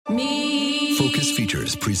Focus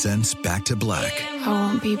Features presents Back to Black. I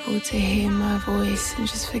want people to hear my voice and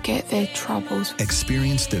just forget their troubles.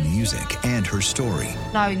 Experience the music and her story.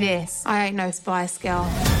 Know this. I ain't no Spice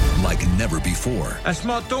Girl. Like never before. That's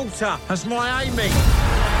my daughter. That's my Amy.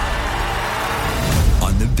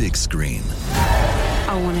 On the big screen.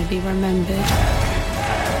 I want to be remembered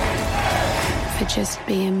for just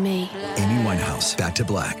being me. Amy Winehouse, Back to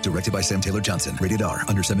Black. Directed by Sam Taylor Johnson. Rated R.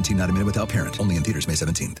 Under 17, not a minute without parent. Only in theaters May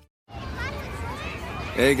 17th.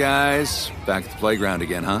 Hey guys, back at the playground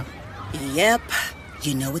again, huh? Yep.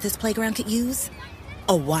 You know what this playground could use?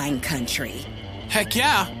 A wine country. Heck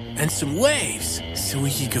yeah, and some waves, so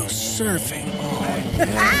we could go surfing. Oh, yeah.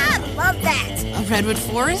 Ah, love that. A redwood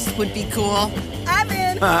forest would be cool. I'm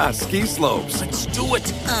in. Ah, ski slopes. Let's do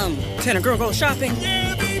it. Can a girl go shopping?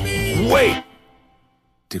 Yeah, baby. Wait!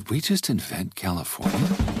 Did we just invent California?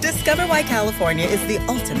 Discover why California is the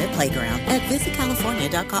ultimate playground at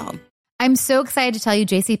visitcalifornia.com. I'm so excited to tell you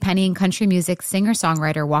JCPenney and country music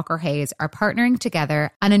singer-songwriter Walker Hayes are partnering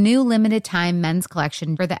together on a new limited-time men's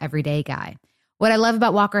collection for the everyday guy. What I love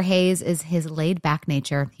about Walker Hayes is his laid-back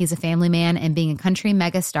nature. He's a family man, and being a country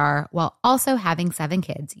megastar while also having 7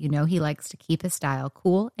 kids, you know he likes to keep his style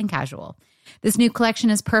cool and casual. This new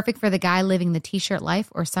collection is perfect for the guy living the t-shirt life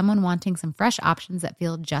or someone wanting some fresh options that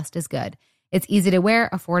feel just as good. It's easy to wear,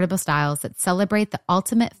 affordable styles that celebrate the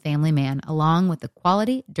ultimate family man, along with the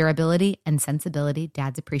quality, durability, and sensibility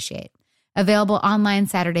dads appreciate. Available online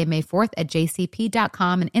Saturday, May 4th at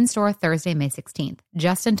jcp.com and in-store Thursday, May 16th.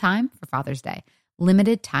 Just in time for Father's Day.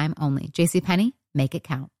 Limited time only. JCPenney, make it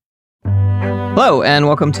count. Hello, and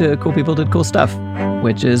welcome to Cool People Did Cool Stuff,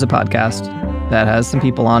 which is a podcast that has some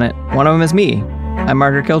people on it. One of them is me. I'm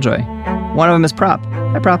Margaret Killjoy. One of them is Prop.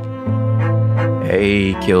 Hi, Prop.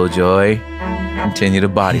 Hey, Killjoy. Continue to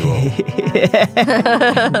body roll.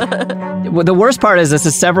 Well, the worst part is this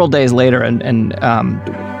is several days later, and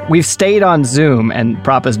we've stayed on Zoom, and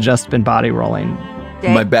Prop has just been body rolling.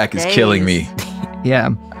 My back is killing me.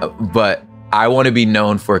 Yeah. But I want to be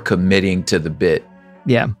known for committing to the bit.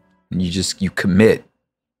 Yeah. You commit.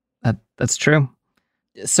 That's true.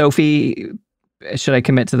 Sophie, should I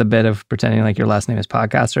commit to the bit of pretending like your last name is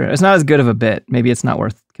Podcaster? It's not as good of a bit. Maybe it's not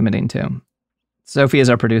worth committing to. Sophie is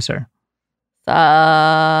our producer. What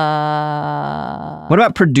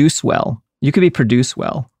about Produce Well? You could be Produce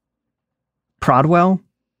Well. Prodwell?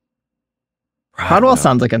 Prodwell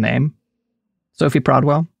sounds like a name. Sophie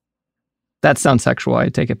Prodwell? That sounds sexual. I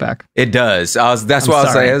take it back. It does. That's what I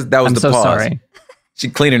was saying. That was the pause. Sorry.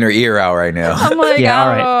 She's cleaning her ear out right now. I'm like, yeah,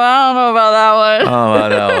 I don't know about that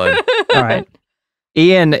one. All right.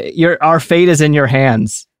 Ian, our fate is in your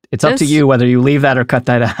hands. It's up to you whether you leave that or cut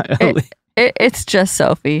that out. It's just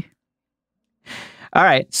Sophie. All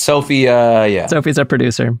right. Sophie, yeah. Sophie's our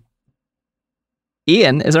producer.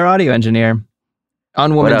 Ian is our audio engineer.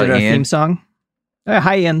 Unwoman did our theme song.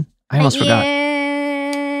 Hi, Ian. I almost forgot.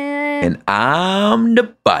 And I'm the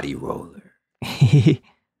body roller.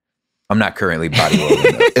 I'm not currently body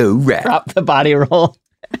rolling. Oh, right. Prop the body roll.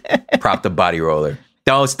 Prop the body roller.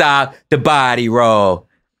 Don't stop the body roll.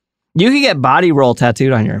 You can get body roll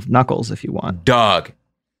tattooed on your knuckles if you want. Dog.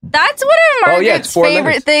 That's one of Margaret's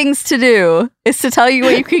favorite things to do, is to tell you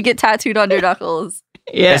what you could get tattooed on your knuckles.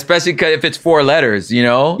 Yeah. Especially if it's 4 letters, you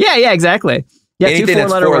know? Yeah, exactly. Yeah, anything 2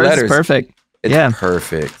 4-letter words is perfect. It's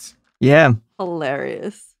perfect. Yeah.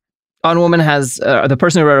 Hilarious. Unwoman has, the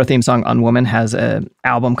person who wrote our theme song, Unwoman, has a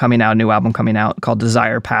new album coming out called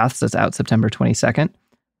Desire Paths. That's out September 22nd.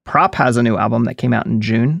 Prop has a new album that came out in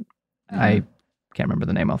June. Mm-hmm. I can't remember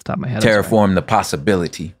the name off the top of my head. Terraform the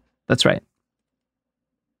Possibility. That's right.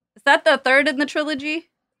 Is that the 3rd in the trilogy? Is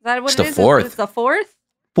that what it is? It's the 4th. It's the 4th?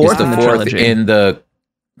 Fourth in the trilogy. In the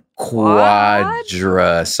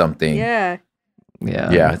quadra something. Yeah.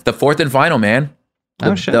 It's the 4th and final, man.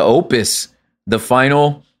 Shit. The opus. The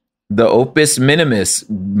final. The opus minimus.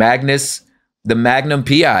 Magnus. The Magnum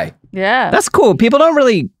PI. Yeah. That's cool. People don't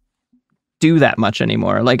really do that much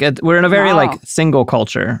anymore. Like we're in a very single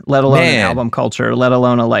culture, let alone an album culture, let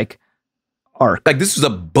alone a arc. Like this was a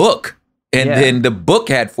book. And then the book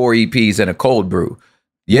had 4 EPs and a cold brew.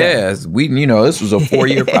 Yes, this was a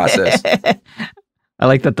 4-year process. I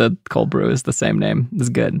like that the cold brew is the same name. It's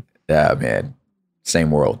good. Yeah, man.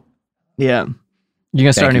 Same world. Yeah. You're going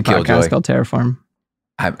to start a new podcast called Terraform?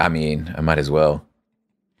 I mean, I might as well.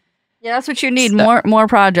 Yeah, that's what you need. More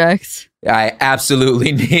projects. I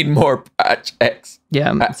absolutely need more projects.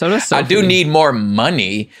 Yeah, so does Sophie. I do need more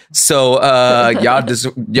money. So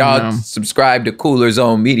y'all subscribe to Cooler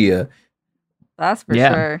Zone Media. That's for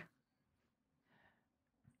sure.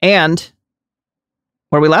 And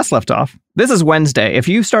where we last left off. This is Wednesday. If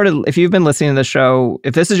you've been listening to the show,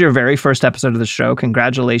 if this is your very first episode of the show,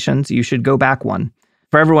 congratulations. You should go back one.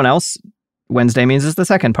 For everyone else, Wednesday means it's the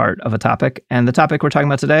second part of a topic. And the topic we're talking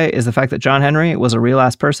about today is the fact that John Henry was a real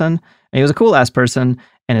ass person, and he was a cool ass person,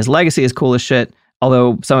 and his legacy is cool as shit.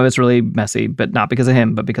 Although some of it's really messy, but not because of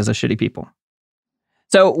him, but because of shitty people.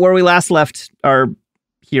 So where we last left our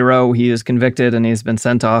hero, he is convicted and he's been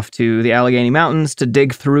sent off to the Allegheny Mountains to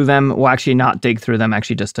dig through them. Well, actually not dig through them,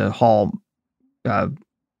 actually just to haul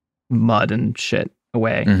mud and shit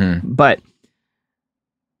away.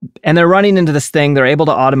 And they're running into this thing. They're able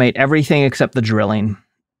to automate everything except the drilling,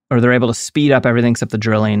 or they're able to speed up everything except the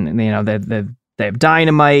drilling. And, they have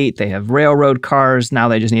dynamite, they have railroad cars. Now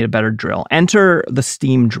they just need a better drill. Enter the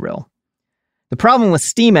steam drill. The problem with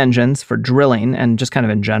steam engines for drilling, and just kind of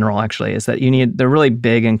in general, actually, is that they're really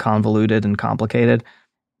big and convoluted and complicated.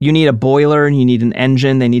 You need a boiler and you need an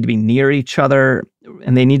engine. They need to be near each other,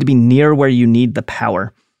 and they need to be near where you need the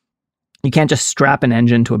power. You can't just strap an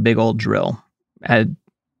engine to a big old drill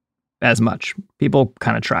as much. People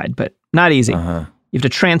kind of tried, but not easy. You have to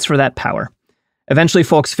transfer that power. Eventually,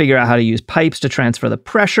 folks figure out how to use pipes to transfer the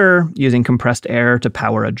pressure, using compressed air to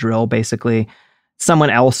power a drill, basically. Someone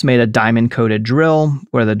else made a diamond-coated drill,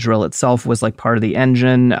 where the drill itself was like part of the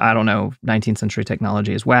engine. I don't know. 19th century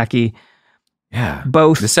technology is wacky. Yeah.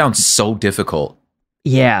 Both. This sounds so difficult.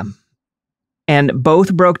 Yeah. And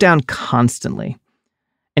both broke down constantly.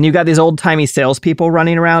 And you've got these old-timey salespeople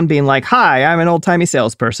running around being like, "Hi, I'm an old-timey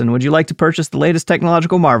salesperson. Would you like to purchase the latest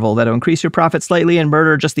technological marvel that'll increase your profit slightly and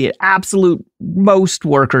murder just the absolute most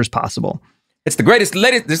workers possible?" It's the greatest,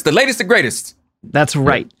 it's the latest and greatest. That's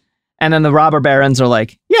right. And then the robber barons are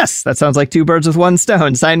like, "Yes, that sounds like two birds with one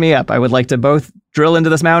stone. Sign me up. I would like to both drill into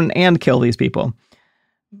this mountain and kill these people."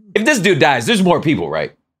 If this dude dies, there's more people,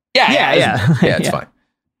 right? Yeah, it's fine.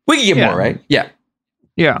 We can get more, right? Yeah.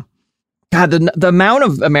 God, the amount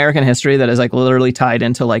of American history that is like literally tied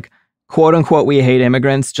into like, quote unquote, we hate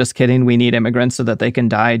immigrants. Just kidding. We need immigrants so that they can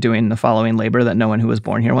die doing the following labor that no one who was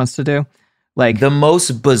born here wants to do. Like the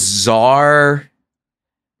most bizarre,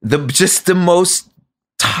 the most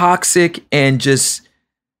toxic, and just,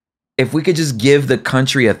 if we could just give the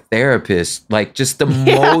country a therapist, like just the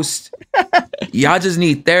most, y'all just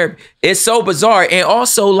need therapy. It's so bizarre. And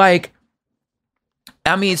also like,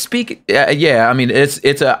 I mean,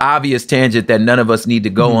 it's an obvious tangent that none of us need to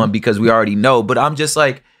go on because we already know, but I'm just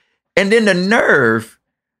like, and then the nerve,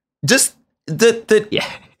 just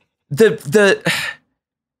the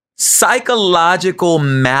psychological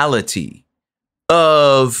malady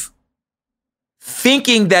of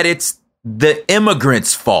thinking that it's the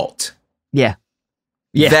immigrant's fault. Yeah.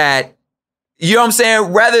 That, you know what I'm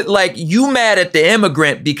saying? Rather, like, you mad at the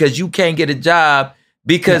immigrant because you can't get a job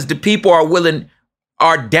because the people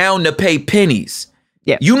are down to pay pennies.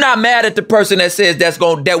 Yeah. You not mad at the person that says that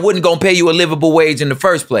wouldn't gonna pay you a livable wage in the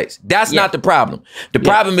first place. That's not the problem. The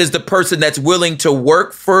problem is the person that's willing to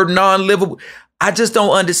work for non-livable. I just don't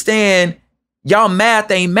understand. Y'all math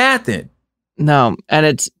ain't mathing. No, and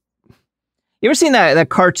it's, you ever seen that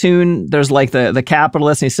cartoon? There's like the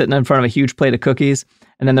capitalist, and he's sitting in front of a huge plate of cookies,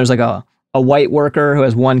 and then there's like a white worker who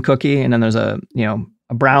has one cookie, and then there's a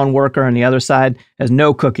brown worker on the other side has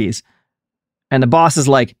no cookies. And the boss is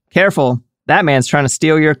like, "Careful, that man's trying to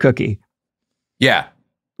steal your cookie." Yeah.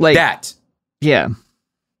 Like that. Yeah.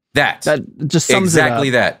 That just sums exactly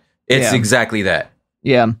it up. that. It's exactly that.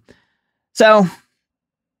 Yeah. So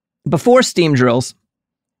before steam drills,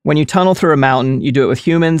 when you tunnel through a mountain, you do it with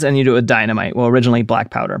humans and you do it with dynamite. Well, originally black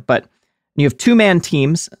powder, but you have 2-man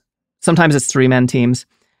teams. Sometimes it's 3-man teams.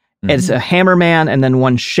 It's a hammerman and then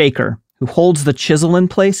one shaker who holds the chisel in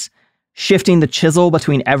place, shifting the chisel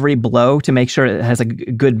between every blow to make sure it has a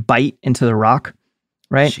good bite into the rock,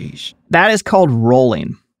 right? Sheesh. That is called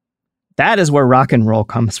rolling. That is where rock and roll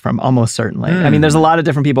comes from, almost certainly. I mean, there's a lot of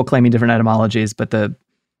different people claiming different etymologies, but the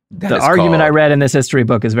argument I read in this history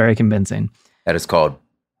book is very convincing. That is called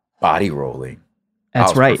body rolling. That's I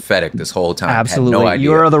was right. prophetic this whole time. Absolutely. Had no idea.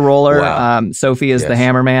 You're the roller. Wow. Sophie is the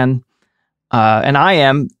hammerman. And I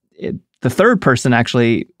am the third person,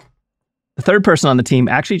 actually. The third person on the team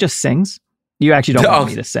actually just sings. You actually don't want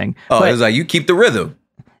me to sing. Oh, it was like, you keep the rhythm.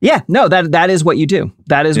 Yeah, no, that is what you do.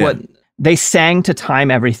 That is what they sang, to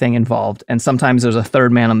time everything involved. And sometimes there's a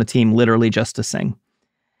third man on the team literally just to sing.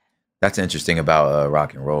 That's interesting about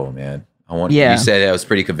rock and roll, man. You said that was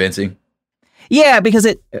pretty convincing. Yeah, because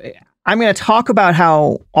I'm going to talk about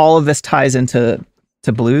how all of this ties into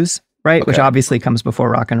blues, right? Okay. Which obviously comes before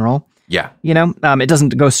rock and roll. Yeah. You know, it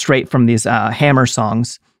doesn't go straight from these hammer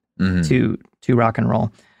songs to rock and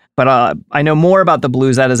roll. But I know more about the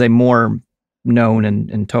blues. That is a more known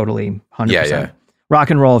and totally 100%. rock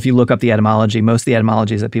and roll, if you look up the etymology, most of the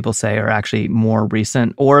etymologies that people say are actually more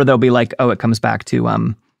recent, or they'll be like, oh, it comes back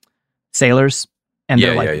to sailors and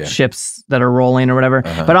they're like ships that are rolling or whatever.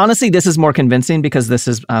 But honestly, this is more convincing because this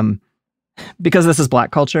is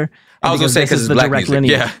Black culture. I was going to say because it's Black music.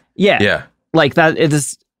 Lineage. Yeah. Like that,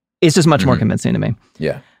 it's just much more convincing to me.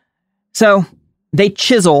 Yeah. So they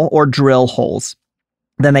chisel or drill holes.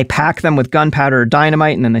 Then they pack them with gunpowder or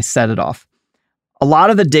dynamite, and then they set it off. A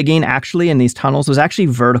lot of the digging actually in these tunnels was actually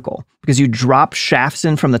vertical because you drop shafts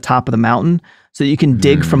in from the top of the mountain so that you can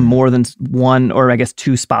dig from more than one or I guess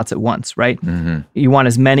two spots at once, right? You want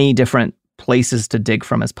as many different places to dig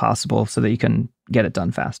from as possible so that you can get it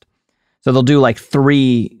done fast. So they'll do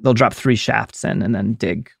they'll drop 3 shafts in and then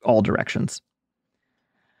dig all directions.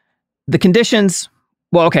 The conditions,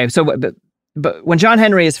 but when John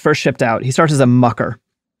Henry is first shipped out, he starts as a mucker.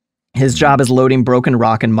 His job is loading broken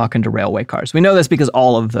rock and muck into railway cars. We know this because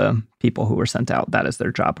all of the people who were sent out, that is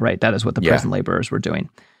their job, right? That is what the prison laborers were doing.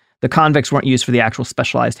 The convicts weren't used for the actual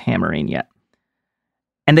specialized hammering yet.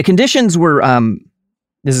 And the conditions were,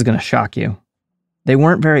 this is going to shock you, they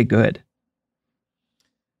weren't very good.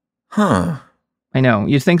 Huh. I know.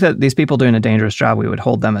 You'd think that these people doing a dangerous job, we would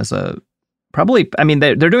hold them as they're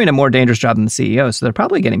doing a more dangerous job than the CEO, so they're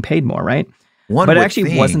probably getting paid more, right? But it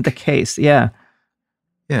actually wasn't the case. Yeah.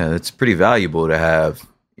 Yeah, it's pretty valuable to have.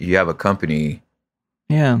 You have a company.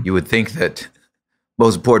 Yeah. You would think that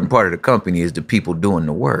most important part of the company is the people doing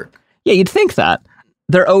the work. Yeah, you'd think that.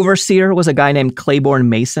 Their overseer was a guy named Claiborne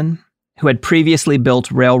Mason, who had previously built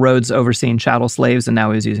railroads overseeing chattel slaves, and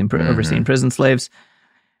now he was overseeing prison slaves.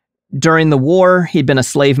 During the war, he'd been a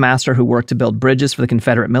slave master who worked to build bridges for the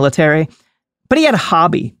Confederate military, but he had a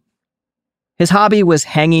hobby. His hobby was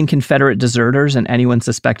hanging Confederate deserters and anyone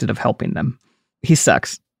suspected of helping them. He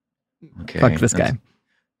sucks. Okay. Fuck this guy.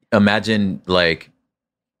 Imagine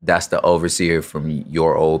that's the overseer from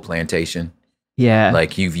your old plantation. Yeah.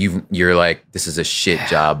 Like you're like, this is a shit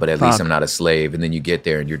job, but at least I'm not a slave. And then you get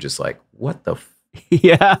there and you're just like, what the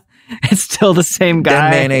Yeah. It's still the same guy. That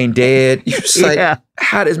man ain't dead. You're just like,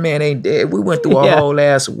 how this man ain't dead? We went through a whole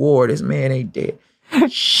ass war. This man ain't dead.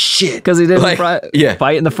 Shit. Because he didn't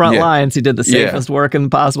fight in the front lines. He did the safest work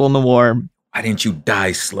possible in the war. Why didn't you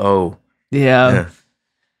die slow? Yeah.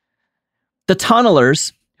 The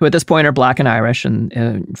tunnelers, who at this point are Black and Irish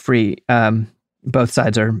and free, both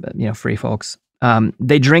sides are free folks.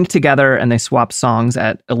 They drink together and they swap songs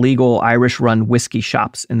at illegal Irish-run whiskey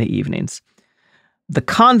shops in the evenings. The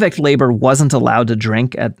convict labor wasn't allowed to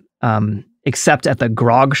drink except at the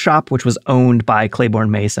grog shop, which was owned by Claiborne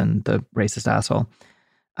Mason, the racist asshole.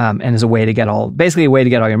 And is a way to get all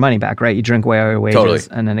your money back, right? You drink away all your wages,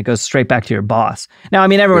 and then it goes straight back to your boss. Now, I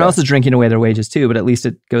mean, everyone else is drinking away their wages too, but at least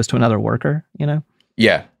it goes to another worker,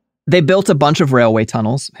 Yeah. They built a bunch of railway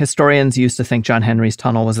tunnels. Historians used to think John Henry's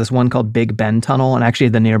tunnel was this one called Big Ben Tunnel, and actually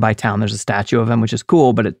the nearby town, there's a statue of him, which is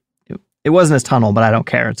cool, but it wasn't his tunnel, but I don't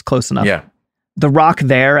care. It's close enough. Yeah. The rock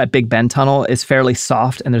there at Big Ben Tunnel is fairly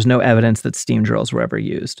soft, and there's no evidence that steam drills were ever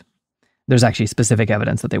used. There's actually specific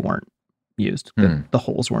evidence that they weren't used. The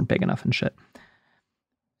holes weren't big enough and shit.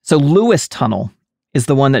 So Lewis Tunnel is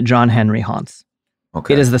the one that John Henry haunts.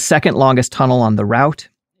 Okay. It is the second longest tunnel on the route.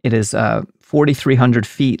 It is 4,300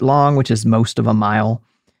 feet long, which is most of a mile.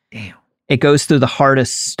 Damn. It goes through the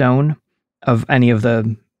hardest stone of any of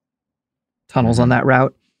the tunnels on that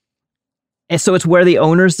route. And so it's where the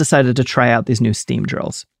owners decided to try out these new steam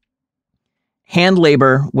drills. Hand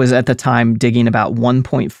labor was at the time digging about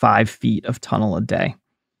 1.5 feet of tunnel a day.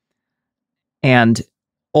 And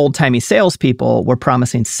old-timey salespeople were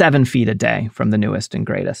promising 7 feet a day from the newest and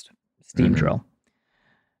greatest steam drill.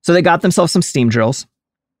 So they got themselves some steam drills,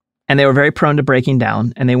 and they were very prone to breaking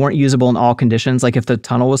down, and they weren't usable in all conditions. Like if the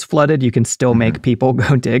tunnel was flooded, you can still make people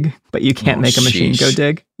go dig, but you can't make a machine go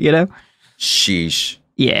dig, Sheesh.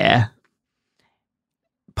 Yeah.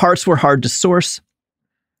 Parts were hard to source.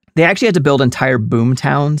 They actually had to build entire boom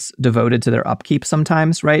towns devoted to their upkeep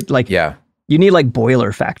sometimes, right? You need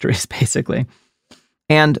boiler factories, basically.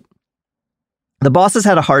 And the bosses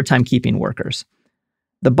had a hard time keeping workers.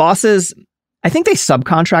 The bosses, I think they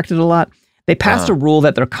subcontracted a lot. They passed a rule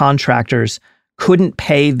that their contractors couldn't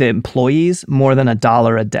pay the employees more than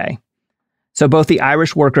 $1 a day. So both the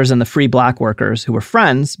Irish workers and the free Black workers, who were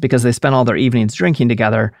friends because they spent all their evenings drinking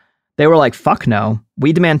together, they were like, fuck no,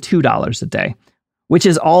 we demand $2 a day, which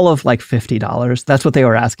is all of $50. That's what they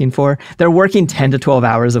were asking for. They're working 10 to 12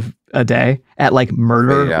 hours of a day at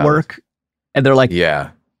murder work. And they're like,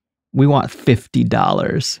 we want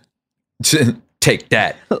 $50. Take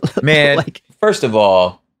that. Man, first of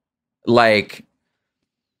all,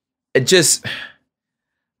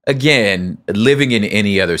 again, living in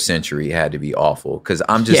any other century had to be awful because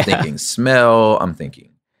I'm just thinking smell, I'm thinking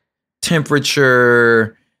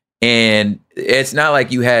temperature, and it's not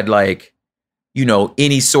like you had like, you know,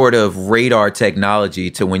 any sort of radar technology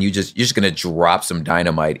to when you're just gonna drop some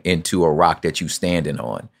dynamite into a rock that you standing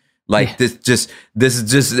on. Like this is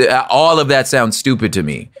just all of that sounds stupid to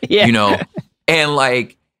me, you know? And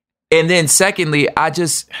like, and then secondly, I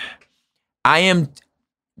am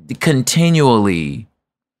continually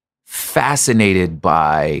fascinated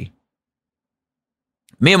by,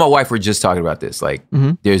 me and my wife were just talking about this. Like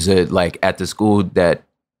there's at the school that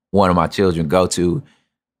one of my children go to,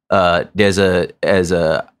 there's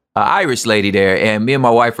a Irish lady there, and me and my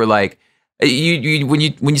wife were like, when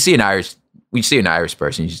you see an Irish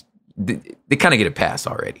person, they kind of get a pass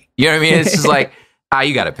already. You know what I mean? It's just like,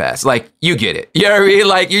 you got a pass. Like, you get it. You know what I mean?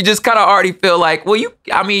 Like, you just kind of already feel like, well,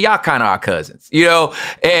 y'all kind of are cousins, you know?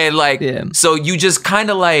 And like, so you just kind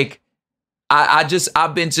of like,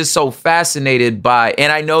 I've been just so fascinated by,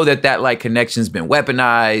 and I know that like connection's been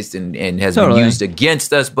weaponized and has been used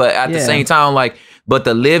against us, but at the same time, like, but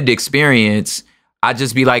the lived experience, I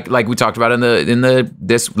just be like we talked about in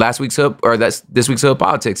this week's Hood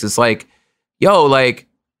Politics. It's like, yo, like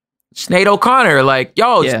Sinead O'Connor, like,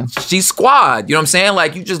 yo, she's squad. You know what I'm saying?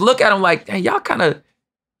 Like, you just look at them like, hey, y'all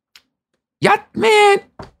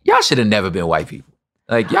should have never been white people.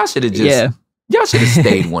 Like, y'all should have just. Y'all should have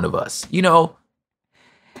stayed one of us, you know?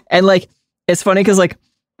 And like, it's funny because like,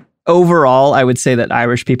 overall, I would say that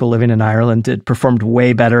Irish people living in Ireland performed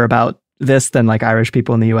way better about this than like Irish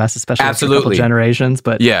people in the US, especially after a couple generations.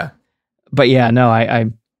 But the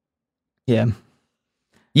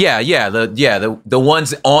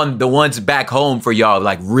ones back home for y'all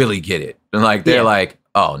like really get it. And like, they're like,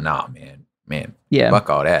 oh, nah, man, fuck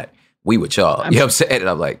all that. We with y'all. You know what I'm saying? And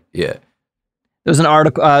I'm like, yeah. There was an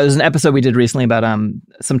article, there's an episode we did recently about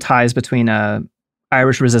some ties between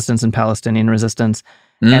Irish resistance and Palestinian resistance.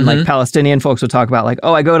 And like Palestinian folks would talk about like,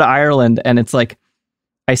 oh, I go to Ireland and it's like,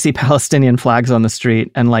 I see Palestinian flags on the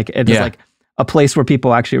street and like, it is like a place where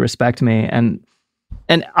people actually respect me. And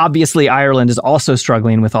obviously Ireland is also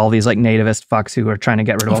struggling with all these like nativist fucks who are trying to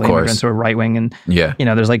get rid of all the immigrants who are right wing. And, you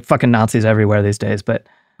know, there's like fucking Nazis everywhere these days, but.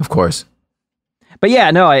 Of course. But yeah,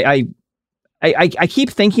 no, I keep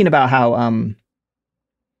thinking about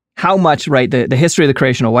how much, right, the history of the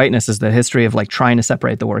creation of whiteness is the history of like trying to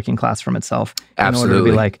separate the working class from itself. Absolutely. In order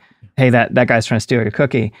to be like, hey, that guy's trying to steal your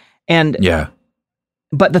cookie. And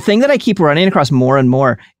but the thing that I keep running across more and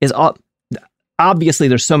more is obviously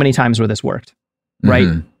there's so many times where this worked,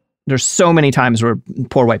 right? There's so many times where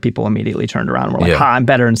poor white people immediately turned around and were like, ha, I'm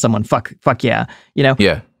better than someone. Fuck yeah. You know?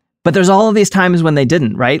 Yeah. But there's all of these times when they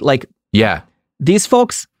didn't, right? Like, these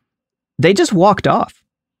folks, they just walked off.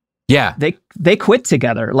 Yeah. They quit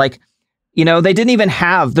together. Like, you know, they didn't even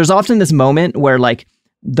have, there's often this moment where like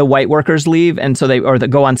the white workers leave and so they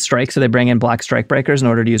go on strike. So they bring in black strike breakers in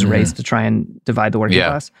order to use race to try and divide the working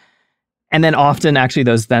class. And then often actually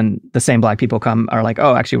the same black people are like,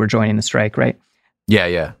 oh, actually we're joining the strike. Right.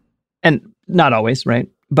 Yeah. And not always. Right.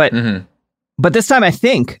 But, but this time I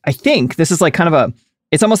think this is like kind of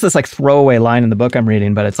it's almost this like throwaway line in the book I'm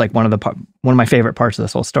reading, but it's like one of my favorite parts of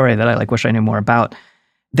this whole story that I like wish I knew more about.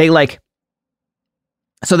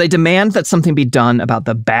 So they demand that something be done about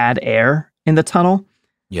the bad air in the tunnel.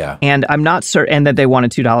 Yeah. And I'm not certain, and that they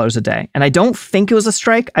wanted $2 a day. And I don't think it was a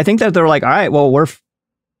strike. I think that they're like, all right, well,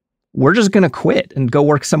 we're just going to quit and go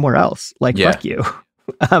work somewhere else. Like, fuck you.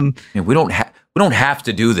 We don't have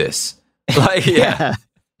to do this. Like, yeah.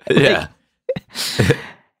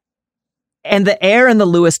 And the air in the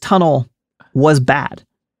Lewis Tunnel was bad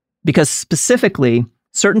because specifically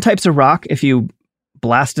certain types of rock, if you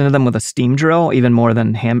blast into them with a steam drill, even more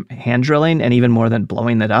than hand drilling and even more than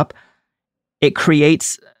blowing it up, it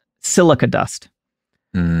creates silica dust.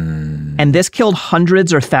 And this killed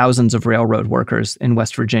hundreds or thousands of railroad workers in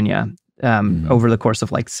West Virginia over the course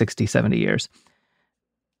of like 60, 70 years.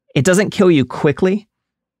 It doesn't kill you quickly.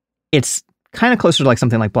 It's kind of closer to like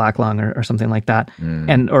something like black lung or something like that,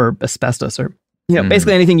 or asbestos, or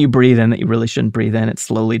basically anything you breathe in that you really shouldn't breathe in. It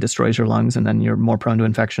slowly destroys your lungs, and then you're more prone to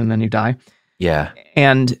infection, and then you die. Yeah.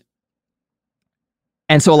 And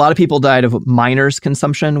so a lot of people died of miners'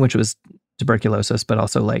 consumption, which was tuberculosis, but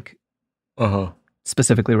also like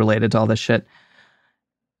specifically related to all this shit.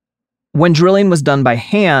 When drilling was done by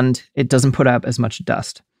hand, it doesn't put up as much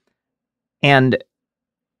dust. And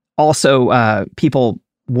also people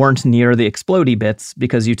weren't near the explodey bits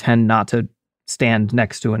because you tend not to stand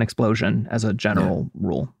next to an explosion as a general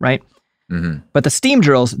rule, right? But the steam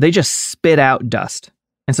drills, they just spit out dust.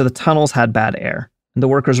 And so the tunnels had bad air. And the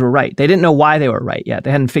workers were right. They didn't know why they were right yet.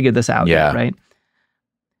 They hadn't figured this out yet, right?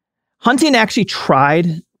 Hunting actually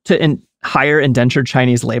tried to hire indentured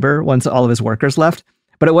Chinese labor once all of his workers left,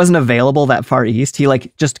 but it wasn't available that far east. He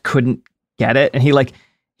like just couldn't get it. And he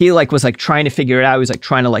was like trying to figure it out. He was like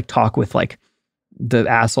trying to like talk with like the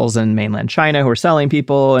assholes in mainland China who were selling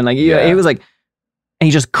people. And like, he was like, and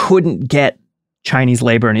he just couldn't get Chinese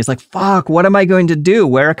labor. And he's like, fuck, what am I going to do?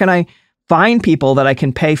 Where can I find people that I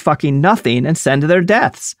can pay fucking nothing and send to their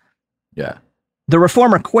deaths? Yeah. The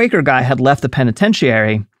reformer Quaker guy had left the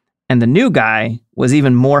penitentiary, and the new guy was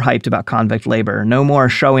even more hyped about convict labor. No more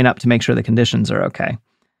showing up to make sure the conditions are okay.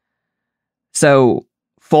 So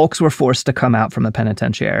folks were forced to come out from the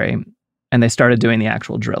penitentiary, and they started doing the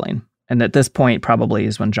actual drilling. And at this point probably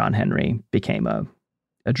is when John Henry became a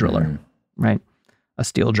driller, right? A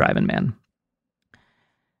steel driving man.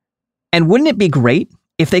 And wouldn't it be great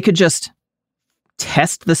if they could just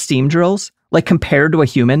test the steam drills, like compared to a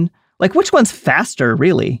human? Like, which one's faster,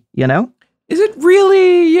 really, you know? Is it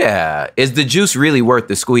really? Yeah. Is the juice really worth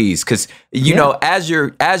the squeeze? Because, you know, as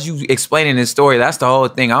you explaining this story, that's the whole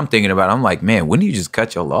thing I'm thinking about. I'm like, man, when do you just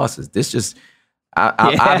cut your losses? This just,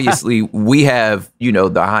 obviously, we have, you know,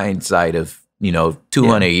 the hindsight of, you know,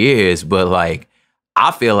 200 years. But, like,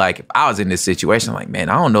 I feel like if I was in this situation, I'm like, man,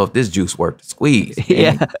 I don't know if this juice worth the squeeze.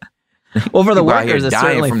 Yeah. Well, for the workers, it's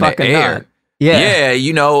certainly fucking not. Yeah,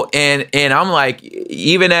 you know, and I'm like,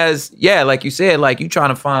 even as, like you said, like you trying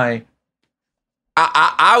to find,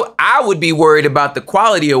 I would be worried about the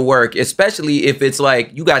quality of work, especially if it's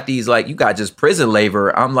like, you got just prison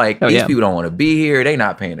labor. I'm like, these people don't want to be here. They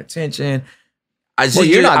not paying attention. I'm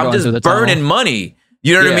just burning money.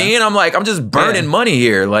 You know what I mean? I'm like, I'm just burning money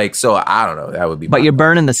here. Like, so I don't know. That would be. But you're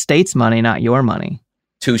burning the state's money, not your money.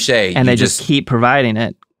 Touche. And they just keep providing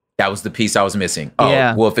it. That was the piece I was missing. Oh,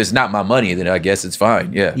 well, if it's not my money, then I guess it's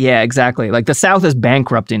fine. Yeah. Yeah, exactly. Like the South is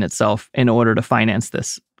bankrupting itself in order to finance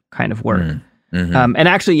this kind of work. Mm-hmm. And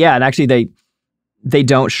actually, they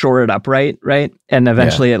don't shore it up right? And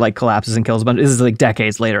eventually it like collapses and kills a bunch. This is like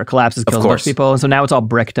decades later. It collapses, kills a bunch of people. And so now it's all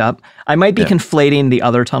bricked up. I might be conflating the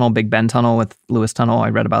other tunnel, Big Ben Tunnel, with Lewis Tunnel. I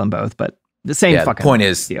read about them both, but the same fucking point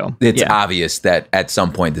is, deal. It's obvious that at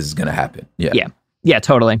some point this is going to happen. Yeah,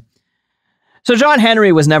 totally. So John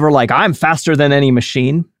Henry was never like, I'm faster than any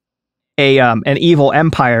machine. An evil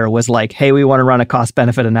empire was like, hey, we want to run a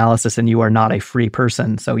cost-benefit analysis and you are not a free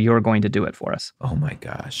person, so you're going to do it for us. Oh my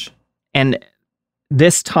gosh. And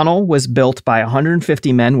this tunnel was built by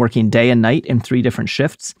 150 men working day and night in 3 different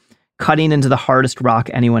shifts, cutting into the hardest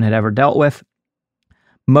rock anyone had ever dealt with.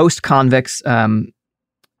 Most convicts,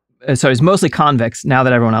 it's mostly convicts, now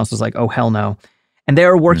that everyone else was like, oh, hell no. And they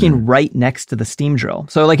were working right next to the steam drill.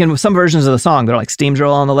 So like in some versions of the song, they're like steam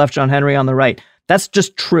drill on the left, John Henry on the right. That's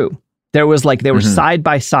just true. There was like, they were side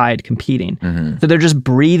by side competing. So they're just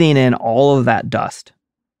breathing in all of that dust,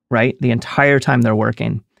 right? The entire time they're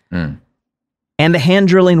working. And the hand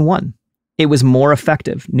drilling won. It was more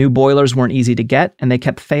effective. New boilers weren't easy to get and they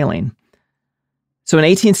kept failing. So in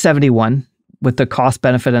 1871, with the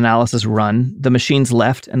cost-benefit analysis run, the machines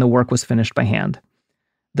left and the work was finished by hand.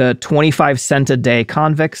 The 25 cent a day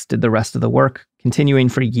convicts did the rest of the work, continuing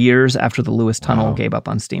for years after the Lewis Tunnel gave up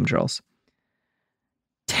on steam drills.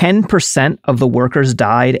 10% of the workers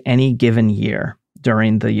died any given year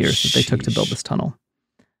during the years that they took to build this tunnel.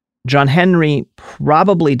 John Henry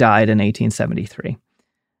probably died in 1873.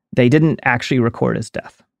 They didn't actually record his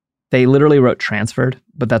death. They literally wrote transferred,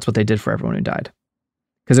 but that's what they did for everyone who died.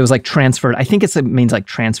 Because it was like transferred. I think it means like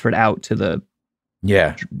transferred out to the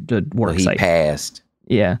work site. He passed.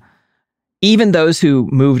 Yeah. Even those who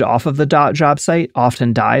moved off of the job site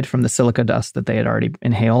often died from the silica dust that they had already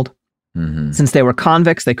inhaled. Since they were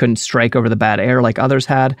convicts, they couldn't strike over the bad air like others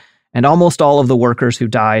had, and almost all of the workers who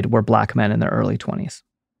died were black men in their early 20s.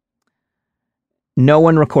 No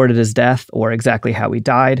one recorded his death or exactly how he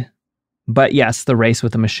died, but yes, the race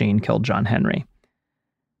with the machine killed John Henry.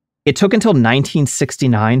 It took until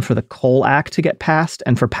 1969 for the Coal Act to get passed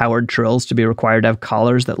and for powered drills to be required to have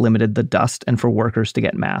collars that limited the dust and for workers to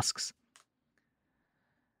get masks.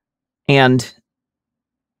 And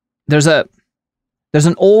there's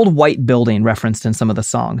an old white building referenced in some of the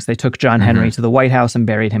songs. They took John Henry to the White House and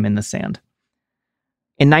buried him in the sand.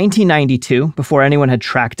 In 1992, before anyone had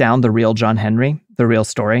tracked down the real John Henry, the real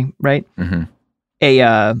story, right?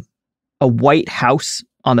 A white house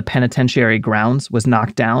on the penitentiary grounds was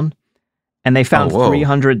knocked down, and they found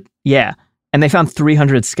 300. Yeah, and they found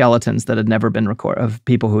 300 skeletons that had never been recorded of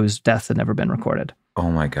people whose deaths had never been recorded.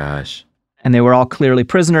 Oh my gosh! And they were all clearly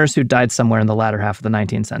prisoners who died somewhere in the latter half of the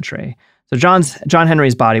 19th century. So John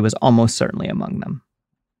Henry's body was almost certainly among them.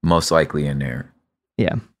 Most likely in there.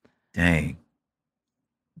 Yeah. Dang.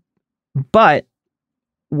 But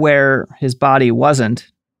where his body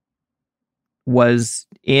wasn't was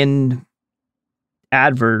in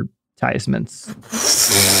advertisements.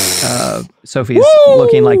 Sophie's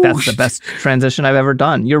looking like that's the best transition I've ever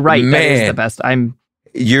done. You're right. Man, that is the best.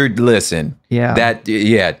 Listen.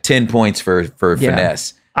 Yeah. 10 points for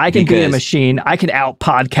finesse. I can be a machine. I can out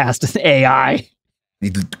podcast an AI.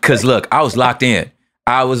 Because look, I was locked in.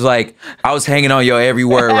 I was hanging on your every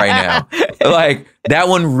word right now. Like, that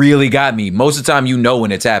one really got me. Most of the time,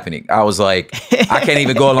 when it's happening. I was like, I can't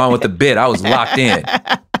even go along with the bit. I was locked in.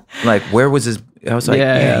 Like, where was his? I was like,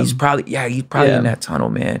 he's probably in that tunnel,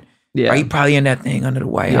 man. Yeah. Or he probably in that thing under the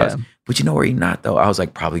White House. But you know where he not, though? I was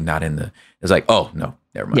like, probably not in the, it was like, oh, no,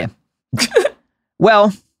 never mind. Yeah.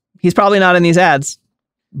 Well, he's probably not in these ads.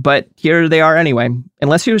 But here they are anyway,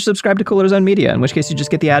 unless you're subscribed to Cooler Zone Media, in which case you just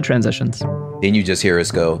get the ad transitions. Then you just hear us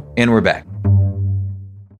go, and we're back.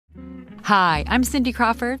 Hi, I'm Cindy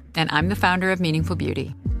Crawford, and I'm the founder of Meaningful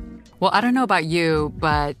Beauty. Well, I don't know about you,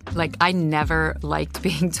 but I never liked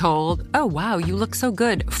being told, oh, wow, you look so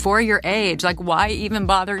good for your age. Why even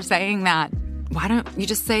bother saying that? Why don't you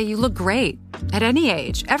just say you look great at any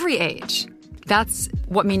age, every age? That's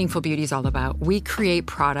what Meaningful Beauty is all about. We create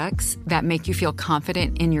products that make you feel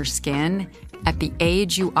confident in your skin at the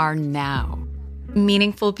age you are now.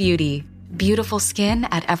 Meaningful Beauty. Beautiful skin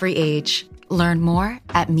at every age. Learn more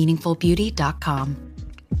at meaningfulbeauty.com.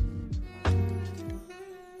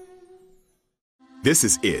 This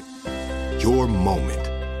is it. Your moment.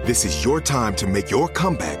 This is your time to make your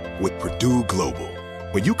comeback with Purdue Global.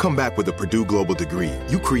 When you come back with a Purdue Global degree,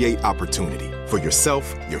 you create opportunity for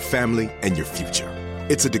yourself, your family, and your future.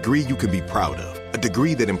 It's a degree you can be proud of, a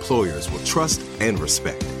degree that employers will trust and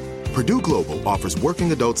respect. Purdue Global offers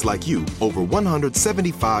working adults like you over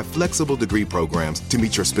 175 flexible degree programs to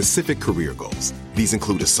meet your specific career goals. These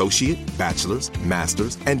include associate, bachelor's,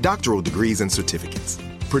 master's, and doctoral degrees and certificates.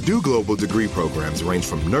 Purdue Global degree programs range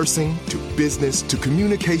from nursing to business to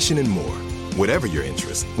communication and more. Whatever your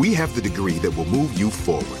interest, we have the degree that will move you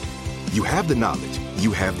forward. You have the knowledge,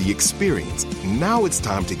 you have the experience. Now it's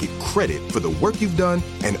time to get credit for the work you've done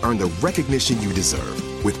and earn the recognition you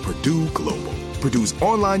deserve with Purdue Global, Purdue's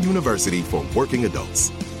online university for working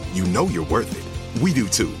adults. You know you're worth it. We do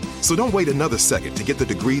too. So don't wait another second to get the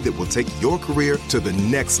degree that will take your career to the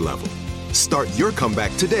next level. Start your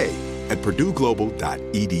comeback today at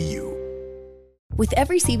purdueglobal.edu. With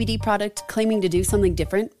every CBD product claiming to do something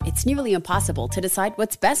different, it's nearly impossible to decide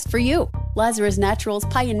what's best for you. Lazarus Naturals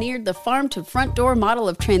pioneered the farm-to-front-door model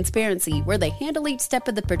of transparency, where they handle each step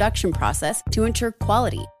of the production process to ensure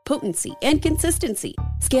quality, potency, and consistency.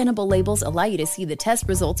 Scannable labels allow you to see the test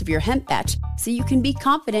results of your hemp batch, so you can be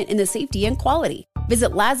confident in the safety and quality.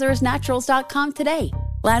 Visit LazarusNaturals.com today.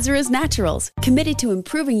 Lazarus Naturals, committed to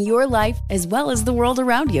improving your life as well as the world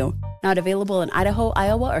around you. Not available in Idaho,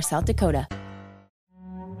 Iowa, or South Dakota.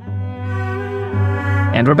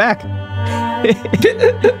 And we're back.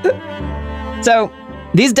 So,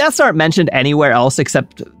 these deaths aren't mentioned anywhere else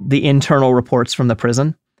except the internal reports from the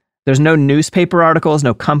prison. There's no newspaper articles,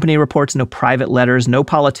 no company reports, no private letters, no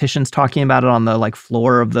politicians talking about it on the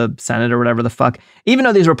floor of the Senate or whatever the fuck. Even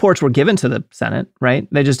though these reports were given to the Senate, right?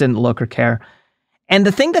 They just didn't look or care. And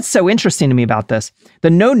the thing that's so interesting to me about this, the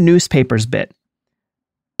no newspapers bit,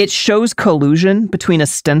 it shows collusion between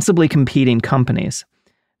ostensibly competing companies.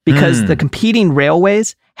 Because the competing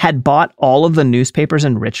railways had bought all of the newspapers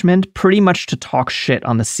in Richmond pretty much to talk shit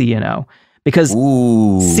on the C&O. Because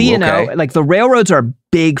C&O, the railroads are a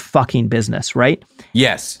big fucking business, right?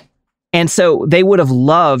 Yes. And so they would have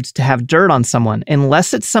loved to have dirt on someone,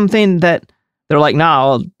 unless it's something that they're like,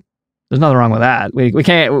 no, there's nothing wrong with that. We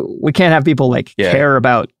can't have people care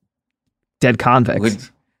about dead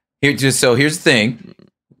convicts. Here's the thing.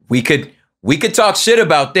 We could talk shit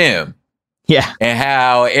about them. Yeah. And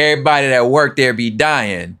how everybody that worked there be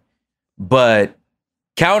dying. But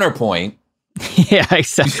counterpoint. Yeah,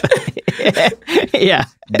 exactly. Yeah.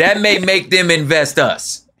 That may make them invest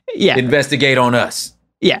us. Yeah. Investigate on us.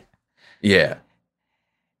 Yeah. Yeah.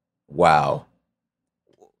 Wow.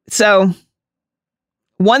 So,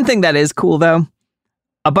 one thing that is cool, though,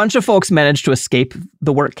 a bunch of folks managed to escape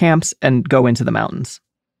the work camps and go into the mountains.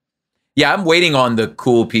 Yeah, I'm waiting on the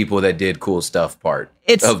cool people that did cool stuff part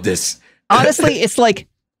of this. Honestly,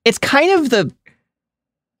 it's kind of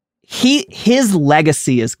his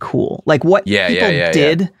legacy is cool. Like what people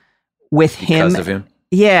did with him. Because of him.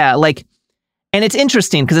 Yeah, and it's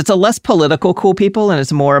interesting because it's a less political cool people and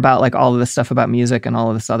it's more about all of this stuff about music and all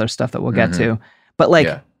of this other stuff that we'll get to. But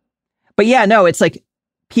it's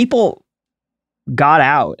people got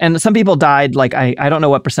out and some people died. I don't know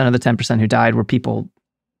what percent of the 10% who died were people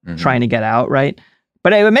trying to get out, right?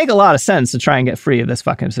 But it would make a lot of sense to try and get free of this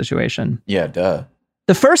fucking situation. Yeah, duh.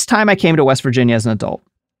 The first time I came to West Virginia as an adult,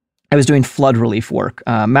 I was doing flood relief work.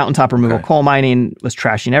 Mountaintop removal coal mining was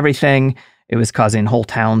trashing everything. It was causing whole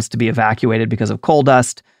towns to be evacuated because of coal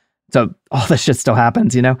dust. So all this shit still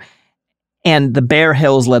happens, you know? And the Bear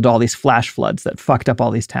Hills led to all these flash floods that fucked up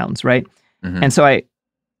all these towns, right? Mm-hmm. And so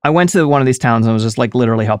I went to one of these towns and was just like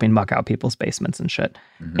literally helping muck out people's basements and shit.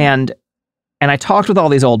 Mm-hmm. And I talked with all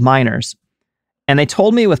these old miners, and they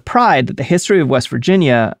told me with pride that the history of West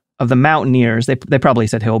Virginia, of the mountaineers, they probably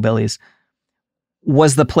said hillbillies,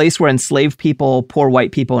 was the place where enslaved people, poor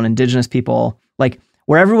white people, and indigenous people, like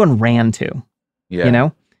where everyone ran to, you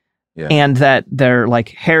know? Yeah. And that their like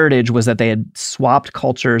heritage was that they had swapped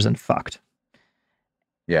cultures and fucked.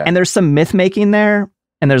 Yeah. And there's some myth making there,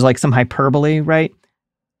 and there's like some hyperbole, right?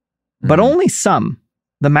 Mm-hmm. But only some.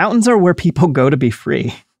 The mountains are where people go to be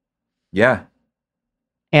free. Yeah.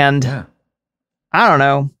 And I don't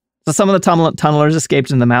know. So some of the tunnelers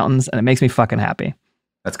escaped in the mountains, and it makes me fucking happy.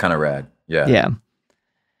 That's kind of rad. Yeah. Yeah.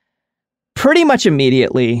 Pretty much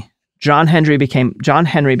immediately, John Henry became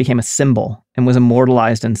a symbol and was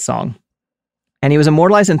immortalized in song. And he was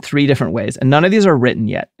immortalized in 3 different ways. And none of these are written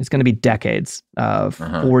yet. It's going to be decades of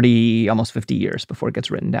 40, almost 50 years before it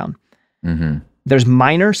gets written down. Mm-hmm. There's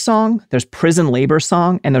miner song, there's prison labor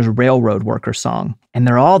song, and there's railroad worker song. And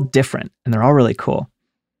they're all different, and they're all really cool.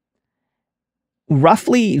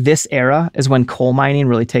 Roughly this era is when coal mining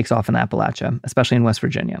really takes off in Appalachia, especially in West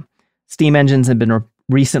Virginia. Steam engines had been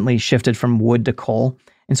recently shifted from wood to coal.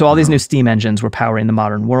 And so all these new steam engines were powering the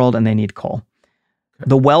modern world, and they need coal.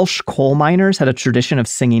 The Welsh coal miners had a tradition of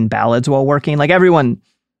singing ballads while working. Like everyone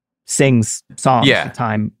sings songs at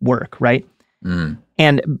time work, right? Mm.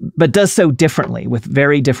 But does so differently with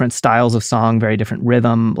very different styles of song, very different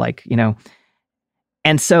rhythm, like, you know.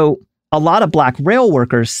 And so a lot of black rail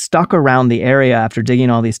workers stuck around the area after digging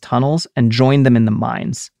all these tunnels and joined them in the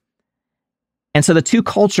mines. And so the two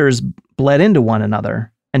cultures bled into one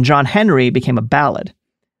another, and John Henry became a ballad.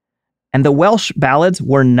 And the Welsh ballads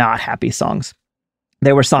were not happy songs.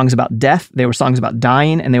 They were songs about death, they were songs about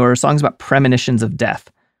dying, and they were songs about premonitions of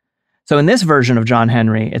death. So in this version of John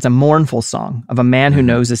Henry, it's a mournful song of a man who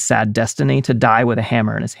knows his sad destiny to die with a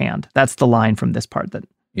hammer in his hand. That's the line from this part that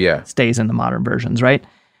stays in the modern versions, right?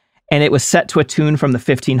 And it was set to a tune from the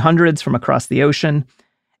 1500s from across the ocean.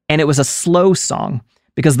 And it was a slow song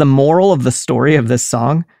because the moral of the story of this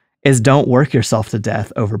song is don't work yourself to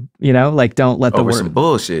death over, you know, like don't let the word some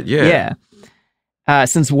bullshit. Yeah.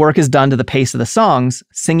 Since work is done to the pace of the songs,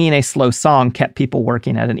 singing a slow song kept people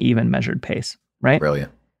working at an even measured pace, right?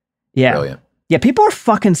 Brilliant. Yeah. Brilliant. Yeah. People are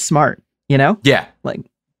fucking smart, you know? Yeah. Like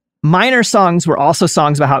minor songs were also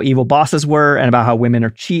songs about how evil bosses were and about how women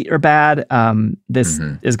are cheat or bad. This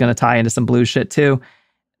is going to tie into some blues shit too.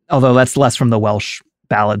 Although that's less from the Welsh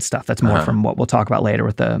ballad stuff. That's more from what we'll talk about later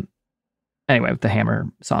with the hammer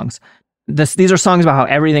songs. These are songs about how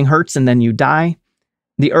everything hurts and then you die.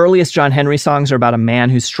 The earliest John Henry songs are about a man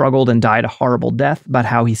who struggled and died a horrible death, about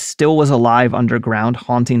how he still was alive underground,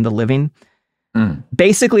 haunting the living. Mm.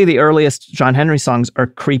 Basically, the earliest John Henry songs are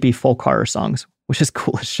creepy folk horror songs, which is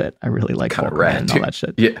cool as shit. I really like folk horror and all that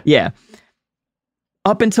shit. Yeah.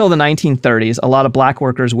 Up until the 1930s, a lot of black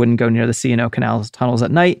workers wouldn't go near the C&O Canal's tunnels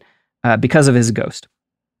at night because of his ghost.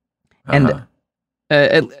 And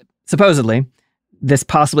supposedly, this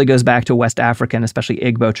possibly goes back to West African, especially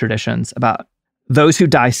Igbo traditions about those who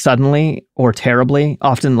die suddenly or terribly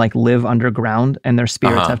often like live underground and their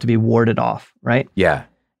spirits have to be warded off, right? Yeah.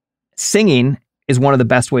 Singing is one of the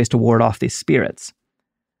best ways to ward off these spirits.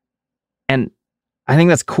 And I think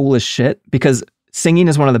that's cool as shit because singing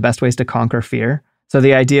is one of the best ways to conquer fear. So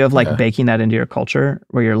the idea of like baking that into your culture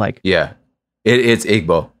where you're like... Yeah. It's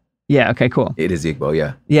Igbo. Yeah. Okay, cool. It is Igbo.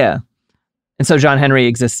 Yeah. Yeah. And so John Henry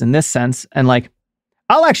exists in this sense. And like,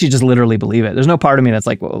 I'll actually just literally believe it. There's no part of me that's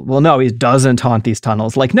like, well, no, he doesn't haunt these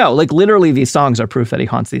tunnels. Like, no, like literally these songs are proof that he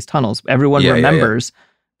haunts these tunnels. Everyone remembers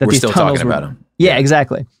that we're these still tunnels talking about him. Yeah,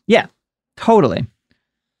 exactly. Yeah, totally.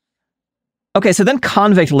 Okay, so then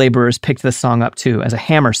convict laborers picked this song up too as a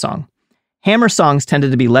hammer song. Hammer songs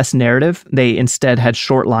tended to be less narrative. They instead had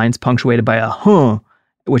short lines punctuated by a huh,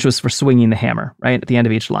 which was for swinging the hammer, right? At the end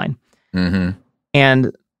of each line. Mm-hmm.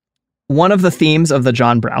 And one of the themes of the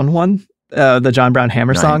John Brown one, the John Brown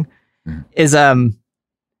hammer song, is,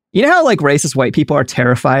 you know how like racist white people are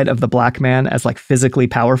terrified of the black man as like physically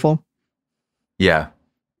powerful? Yeah.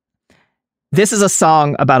 This is a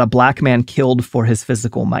song about a black man killed for his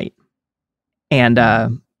physical might. And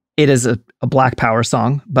it is a black power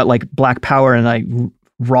song, but like black power and like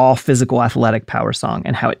raw physical athletic power song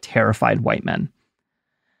and how it terrified white men.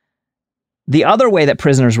 The other way that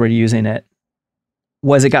prisoners were using it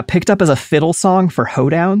was it got picked up as a fiddle song for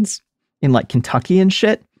hoedowns. in like Kentucky and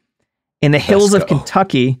shit. In the hills of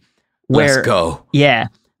Kentucky, where Let's go. Yeah.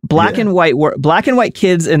 Black and white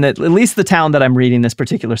kids in at least the town that I'm reading this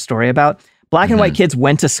particular story about, black and white kids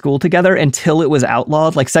went to school together until it was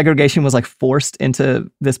outlawed. Like segregation was like forced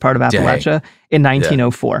into this part of Appalachia in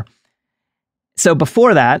 1904. So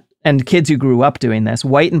before that, and kids who grew up doing this,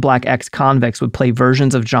 white and black ex-convicts would play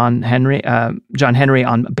versions of John Henry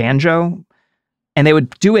on banjo, and they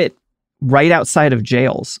would do it right outside of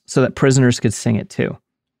jails so that prisoners could sing it too.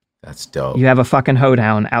 That's dope. You have a fucking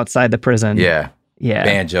hoedown outside the prison. Yeah. Yeah.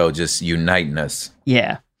 Banjo just uniting us.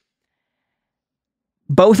 Yeah.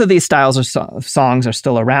 Both of these styles of songs are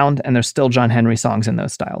still around, and there's still John Henry songs in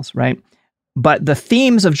those styles, right? But the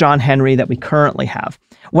themes of John Henry that we currently have,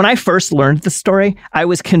 when I first learned the story, I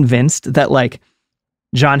was convinced that like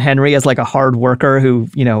John Henry is like a hard worker who,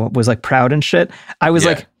 you know, was like proud and shit. I was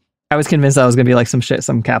convinced that was going to be like some shit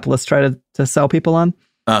some capitalists try to sell people on.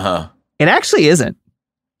 Uh-huh. It actually isn't.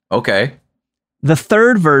 Okay. The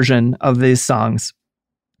third version of these songs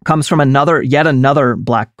comes from yet another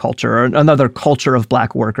black culture, or another culture of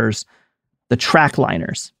black workers, the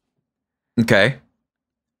trackliners. Okay.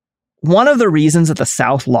 One of the reasons that the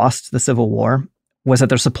South lost the Civil War was that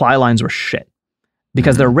their supply lines were shit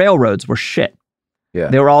because their railroads were shit. Yeah.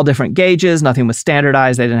 They were all different gauges. Nothing was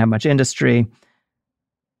standardized. They didn't have much industry.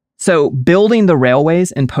 So building the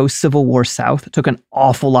railways in post-Civil War South took an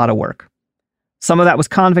awful lot of work. Some of that was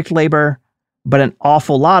convict labor, but an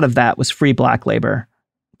awful lot of that was free black labor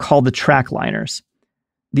called the trackliners.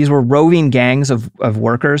 These were roving gangs of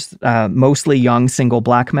workers, mostly young single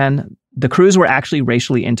black men. The crews were actually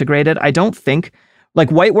racially integrated. I don't think,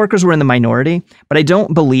 like, white workers were in the minority, but I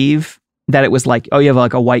don't believe that it was like, oh, you have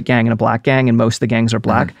like a white gang and a black gang and most of the gangs are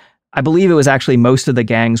black. I believe it was actually most of the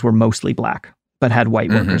gangs were mostly black, but had white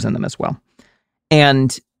workers in them as well.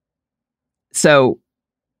 And so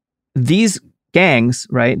these gangs,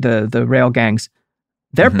 right, the rail gangs,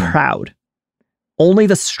 they're proud. Only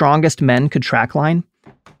the strongest men could trackline,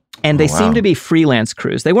 and they seemed to be freelance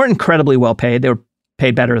crews. They weren't incredibly well paid. They were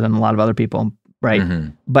paid better than a lot of other people, right?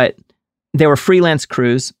 But they were freelance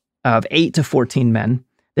crews of 8 to 14 men.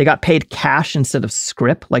 They got paid cash instead of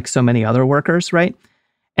scrip, like so many other workers, right?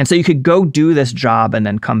 And so you could go do this job and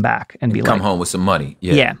then come back and come home with some money.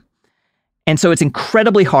 Yeah. And so it's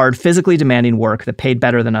incredibly hard, physically demanding work that paid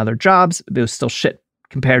better than other jobs. It was still shit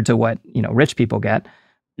compared to what, you know, rich people get.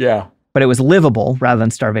 Yeah. But it was livable rather than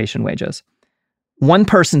starvation wages. One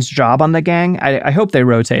person's job on the gang, I hope they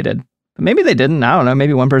rotated, but maybe they didn't. I don't know.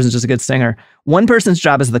 Maybe one person's just a good singer. One person's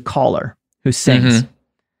job is the caller who sings.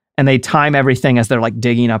 And they time everything as they're like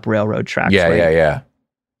digging up railroad tracks. Yeah, right? Yeah.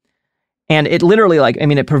 And it literally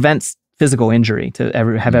it prevents physical injury to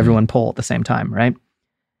have everyone pull at the same time, right?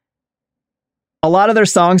 A lot of their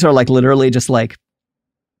songs are like literally just like,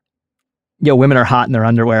 yo, women are hot in their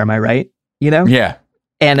underwear, am I right? You know? Yeah.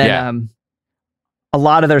 And then a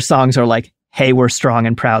lot of their songs are like, hey, we're strong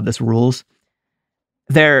and proud, this rules.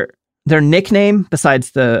 Their nickname,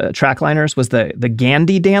 besides the trackliners, was the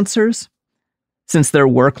Gandhi Dancers, since their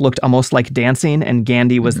work looked almost like dancing, and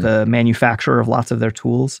Gandhi was the manufacturer of lots of their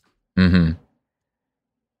tools. The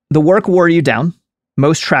work wore you down.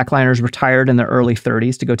 Most trackliners retired in their early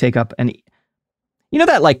 30s to go take up you know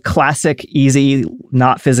that like classic, easy,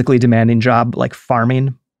 not physically demanding job like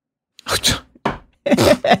farming?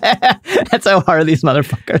 That's how hard these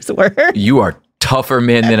motherfuckers were. You are tougher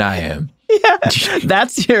men than I am. Yeah,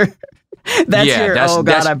 that's your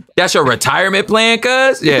retirement plan,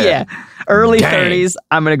 cuz? Yeah. Early 30s,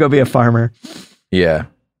 I'm going to go be a farmer. Yeah.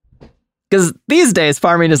 Because these days,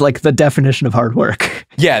 farming is like the definition of hard work.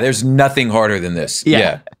 Yeah, there's nothing harder than this.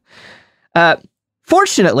 Yeah.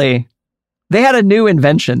 Fortunately, they had a new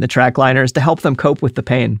invention, the trackliners, to help them cope with the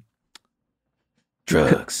pain.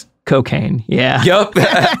 Drugs. Cocaine, yeah. Yup.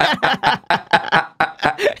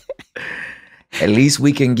 At least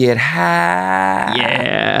we can get high.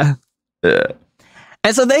 Yeah.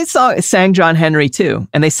 And so they sang John Henry too,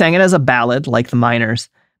 and they sang it as a ballad like the Miners.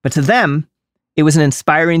 But to them, it was an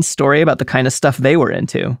inspiring story about the kind of stuff they were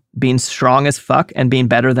into, being strong as fuck and being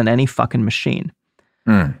better than any fucking machine.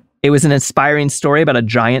 It was an inspiring story about a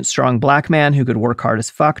giant, strong black man who could work hard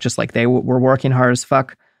as fuck, just like they were working hard as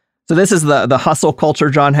fuck. So this is the hustle culture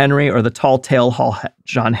John Henry, or the tall tale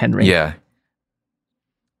John Henry. Yeah.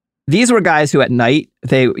 These were guys who at night,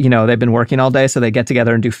 they've been working all day, so they get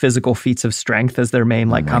together and do physical feats of strength as their main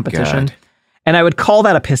competition. God. And I would call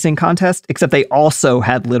that a pissing contest, except they also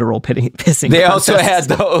had literal pissing contests. They also had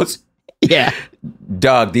those. Yeah.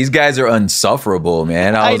 Dog, these guys are insufferable,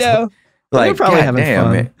 man. I know. Like, probably having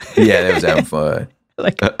fun. Man. Yeah, they was having fun.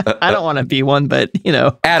 I don't want to be one, but,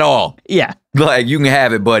 At all. Yeah. Like, you can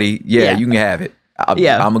have it, buddy. Yeah, you can have it.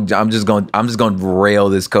 I'm just gonna rail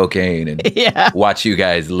this cocaine and watch you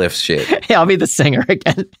guys lift shit. Yeah, I'll be the singer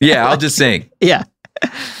again. Yeah, I'll just sing. Yeah, I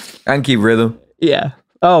can keep rhythm. Yeah.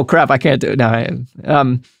 Oh crap, I can't do it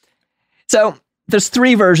now. So there's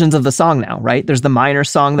 3 versions of the song now, right? There's the minor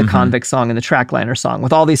song, the convict song, and the trackliner song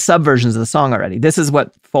with all these subversions of the song already. This is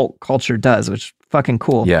what folk culture does, which is fucking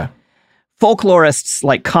cool. Yeah. Folklorists,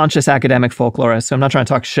 like conscious academic folklorists, so I'm not trying to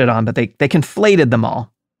talk shit on, but they conflated them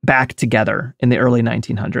all back together in the early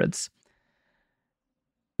 1900s.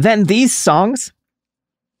 Then these songs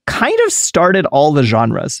kind of started all the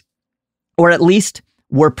genres, or at least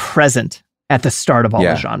were present at the start of all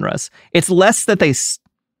the genres. It's less that they...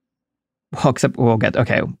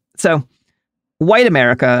 So white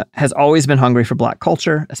America has always been hungry for black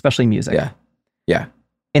culture, especially music. Yeah.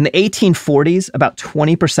 In the 1840s, about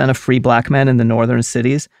 20% of free black men in the northern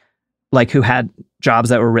cities, like who had jobs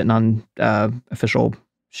that were written on official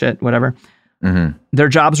shit, whatever, their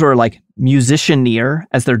jobs were like musicianeer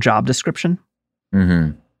as their job description.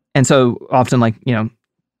 And so often like,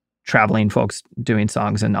 traveling folks doing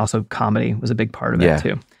songs, and also comedy was a big part of it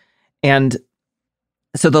too. And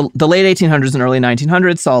so the late 1800s and early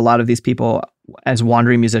 1900s saw a lot of these people as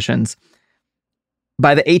wandering musicians.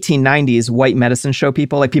 By the 1890s, white medicine show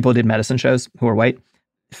people, like people who did medicine shows who were white,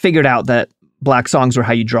 figured out that black songs were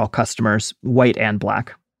how you draw customers, white and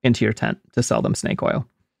black, into your tent to sell them snake oil.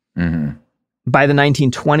 By the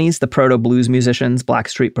 1920s, the proto-blues musicians, black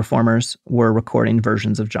street performers, were recording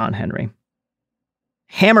versions of John Henry.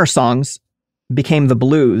 Hammer songs became the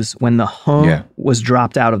blues when the was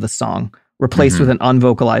dropped out of the song, replaced with an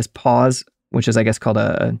unvocalized pause, which is, I guess, called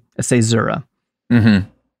a caesura.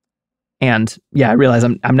 And I realize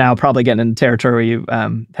I'm now probably getting into territory where you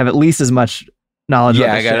have at least as much knowledge.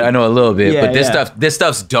 Yeah, I know a little bit, but this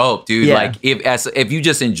stuff's dope, dude. Like if you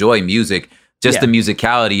just enjoy music, just the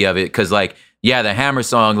musicality of it, because like the Hammer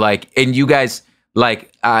song, like, and you guys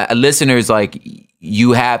like listeners, like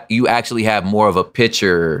you actually have more of a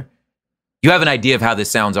picture. You have an idea of how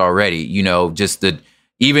this sounds already. You remember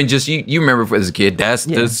as a kid, that's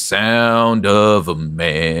the sound of a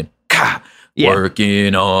man.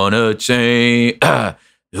 Working on a chain. You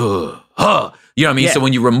know what I mean? So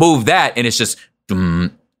when you remove that and it's just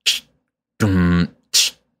now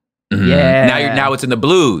it's in the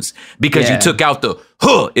blues because you took out the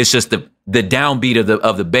it's just the downbeat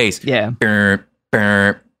of the bass. Burn.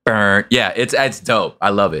 It's dope. I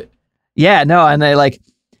love it. And they like,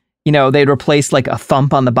 they'd replace like a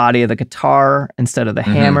thump on the body of the guitar instead of the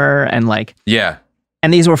hammer, and like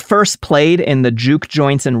and these were first played in the juke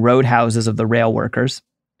joints and roadhouses of the rail workers.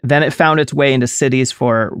 Then it found its way into cities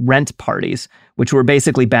for rent parties, which were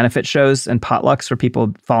basically benefit shows and potlucks for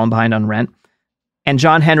people falling behind on rent. And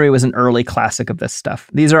John Henry was an early classic of this stuff.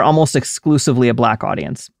 These are almost exclusively a black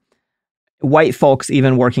audience. White folks,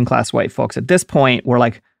 even working class white folks at this point, were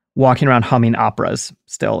like walking around humming operas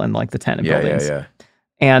still in like the tenant buildings.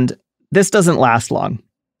 And this doesn't last long.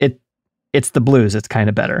 It's the blues. It's kind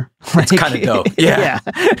of better. It's kind of dope.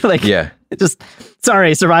 It just,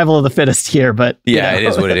 sorry, survival of the fittest here, but it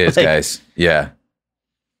is what it is, guys. Yeah.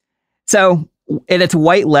 So, and it's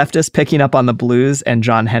white leftists picking up on the blues and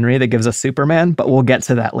John Henry that gives us Superman, but we'll get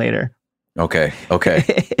to that later. Okay.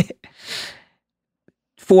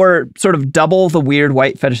 For sort of double the weird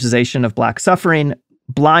white fetishization of black suffering,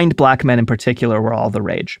 blind black men in particular were all the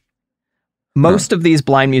rage. Most of these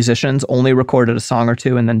blind musicians only recorded a song or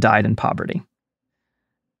two and then died in poverty.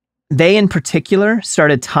 They, in particular,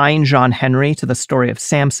 started tying John Henry to the story of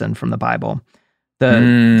Samson from the Bible,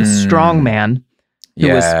 the strong man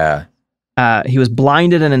who he was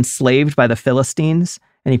blinded and enslaved by the Philistines,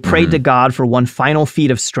 and he prayed to God for one final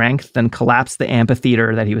feat of strength, then collapsed the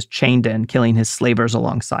amphitheater that he was chained in, killing his slavers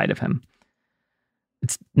alongside of him.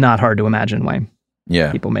 It's not hard to imagine why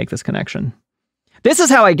people make this connection. This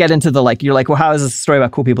is how I get into the, like, you're like, well, how is this a story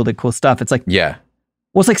about cool people did cool stuff? It's like, well,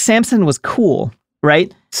 it's like Samson was cool,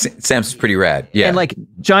 right? Samson's pretty rad. Yeah. And like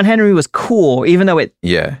John Henry was cool, even though it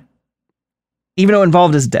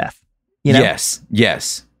involved his death. Yes.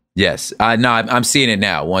 No, I'm seeing it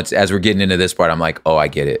now. As we're getting into this part, I'm like, oh, I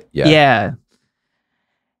get it. Yeah.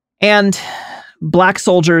 And black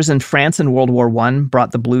soldiers in France in World War I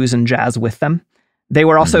brought the blues and jazz with them. They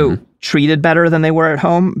were also treated better than they were at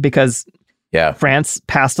home because France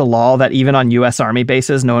passed a law that even on U.S. Army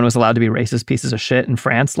bases, no one was allowed to be racist pieces of shit in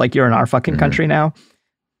France. Like, you're in our fucking country now.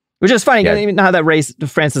 Which is funny. Not that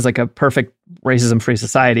France is like a perfect racism-free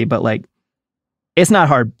society, but like, it's not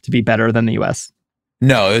hard to be better than the U.S.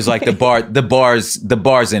 No, it was like the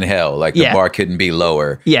bar's in hell. Like the bar couldn't be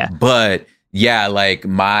lower. Yeah. But yeah, like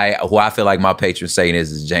who I feel like my patron saint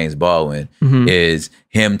is James Baldwin, is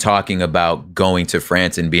him talking about going to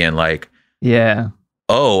France and being like, yeah,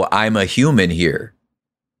 oh, I'm a human here.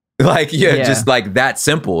 Like, just like that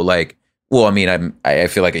simple. Like, well, I mean, I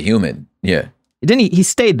feel like a human. Yeah. Didn't he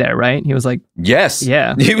stayed there, right? He was like, yes.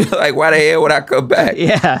 Yeah. He was like, why the hell would I come back?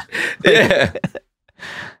 Yeah. Yeah.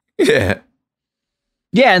 Yeah.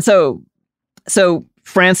 Yeah. And so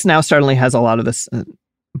France now certainly has a lot of this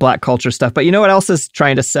Black culture stuff. But you know what else is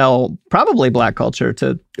trying to sell probably Black culture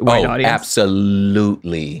to white audience?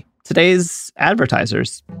 Absolutely. Today's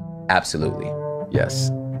advertisers. Absolutely. Yes.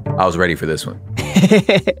 I was ready for this one.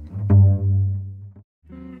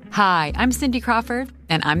 Hi, I'm Cindy Crawford,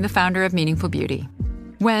 and I'm the founder of Meaningful Beauty.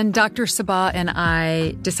 When Dr. Sabah and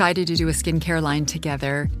I decided to do a skincare line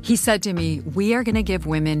together, he said to me, we are going to give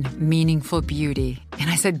women meaningful beauty. And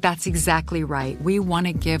I said, that's exactly right. We want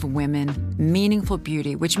to give women meaningful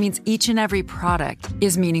beauty, which means each and every product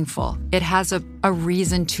is meaningful. It has a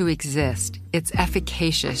reason to exist. It's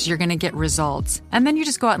efficacious. You're going to get results. And then you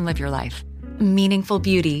just go out and live your life. Meaningful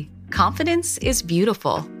Beauty. Confidence is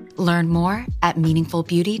beautiful. Learn more at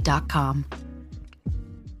meaningfulbeauty.com.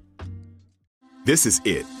 This is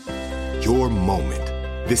it. Your moment.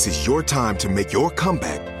 This is your time to make your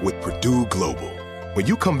comeback with Purdue Global. When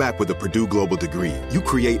you come back with a Purdue Global degree, you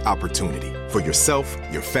create opportunity for yourself,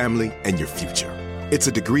 your family, and your future. It's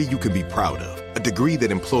a degree you can be proud of, a degree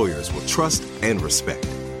that employers will trust and respect.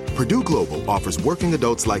 Purdue Global offers working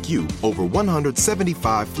adults like you over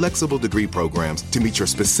 175 flexible degree programs to meet your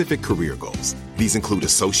specific career goals. These include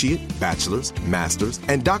associate, bachelor's, master's,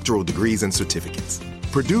 and doctoral degrees and certificates.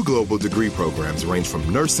 Purdue Global degree programs range from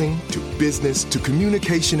nursing to business to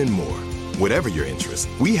communication and more. Whatever your interest,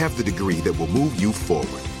 we have the degree that will move you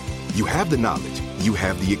forward. You have the knowledge, you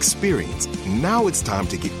have the experience. Now it's time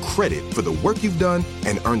to get credit for the work you've done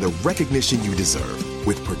and earn the recognition you deserve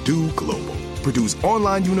with Purdue Global, Purdue's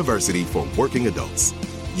online university for working adults.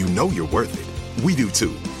 You know you're worth it. We do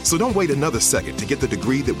too. So don't wait another second to get the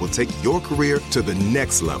degree that will take your career to the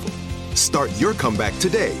next level. Start your comeback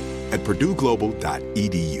today at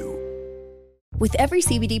purdueglobal.edu. With every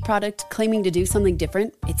CBD product claiming to do something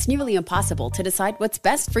different, it's nearly impossible to decide what's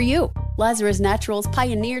best for you. Lazarus Naturals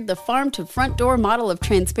pioneered the farm-to-front-door model of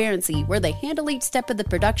transparency, where they handle each step of the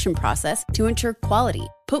production process to ensure quality,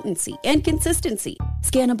 potency, and consistency.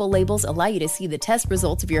 Scannable labels allow you to see the test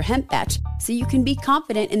results of your hemp batch, so you can be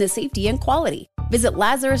confident in the safety and quality. Visit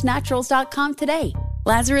LazarusNaturals.com today.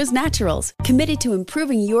 Lazarus Naturals, committed to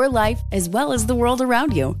improving your life as well as the world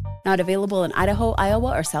around you. Not available in Idaho,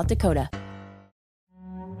 Iowa, or South Dakota.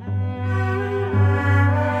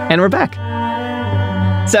 And we're back.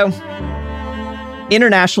 So,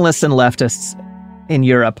 internationalists and leftists in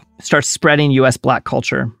Europe start spreading U.S. Black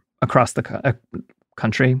culture across the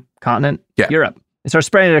continent, Europe. They start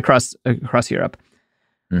spreading it across Europe.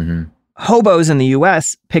 Mm-hmm. Hobos in the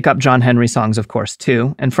U.S. pick up John Henry songs, of course,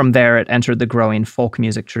 too. And from there, it entered the growing folk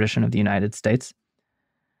music tradition of the United States.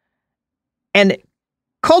 And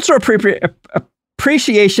cultural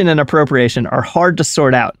appreciation and appropriation are hard to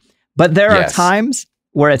sort out. But there are times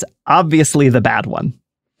where it's obviously the bad one.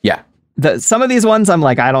 Yeah. Some of these ones, I'm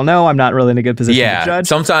like, I don't know. I'm not really in a good position to judge.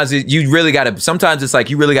 Sometimes sometimes it's like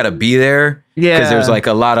you really got to be there. Yeah. Because there's like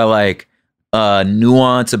a lot of like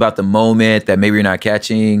nuance about the moment that maybe you're not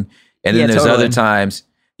catching. And then there's other times,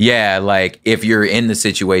 like if you're in the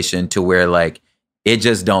situation to where like it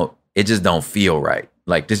just don't feel right.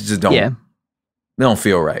 Like this just don't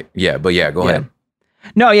feel right. Yeah, but go ahead.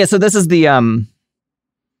 No, so this is the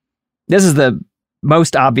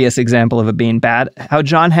most obvious example of it being bad. How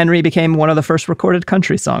John Henry became one of the first recorded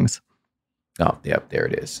country songs. Oh, yep, there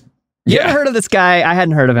it is. You ever heard of this guy? I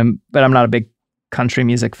hadn't heard of him, but I'm not a big country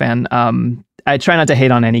music fan. I try not to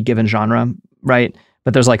hate on any given genre, right?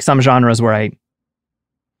 But there's like some genres where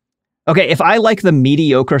if I like the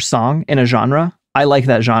mediocre song in a genre, I like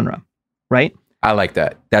that genre, right? I like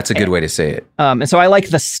that. That's a good way to say it. And so I like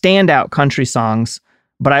the standout country songs,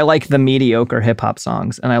 but I like the mediocre hip hop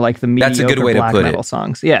songs, and I like the mediocre black metal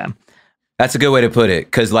songs. Yeah. That's a good way to put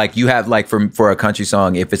it. Cause like you have like for a country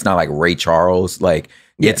song, if it's not like Ray Charles, like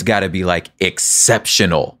it's gotta be like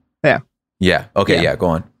exceptional. Yeah. Yeah. Okay. Yeah. Go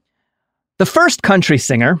on. The first country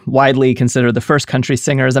singer, widely considered the first country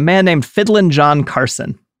singer, is a man named Fiddlin' John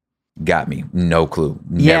Carson. Got me. No clue.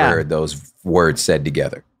 Never heard those words said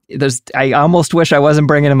together. I almost wish I wasn't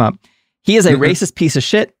bringing him up. He is a racist piece of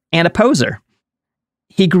shit and a poser.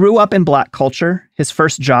 He grew up in black culture. His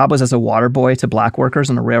first job was as a water boy to black workers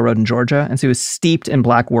on a railroad in Georgia, and so he was steeped in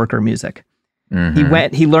black worker music.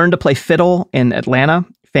 Mm-hmm. He learned to play fiddle in Atlanta,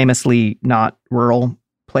 famously not rural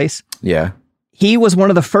place. Yeah. He was one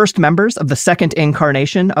of the first members of the second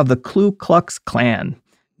incarnation of the Ku Klux Klan,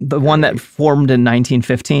 the one that formed in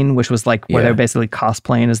 1915, which was like where they're basically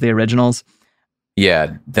cosplaying as the originals.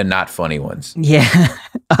 Yeah, the not funny ones. Yeah.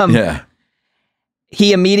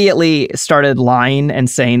 He immediately started lying and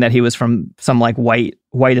saying that he was from some like white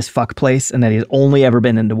as fuck place and that he's only ever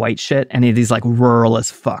been into white shit, and he's like rural as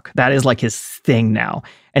fuck. That is like his thing now.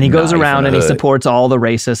 And he goes around and he supports all the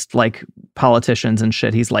racist like politicians and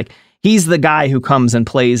shit. He's like, he's the guy who comes and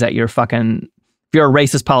plays at your fucking, if you're a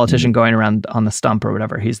racist politician going around on the stump or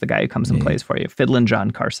whatever, he's the guy who comes and plays for you. Fiddlin'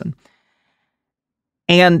 John Carson.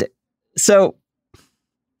 And so,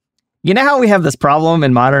 you know how we have this problem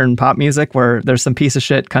in modern pop music where there's some piece of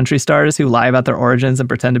shit country stars who lie about their origins and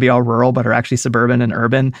pretend to be all rural, but are actually suburban and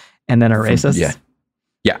urban and then are racist? Yeah.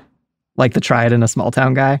 Yeah. Like the Try It in a Small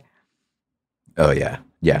Town guy. Oh, yeah.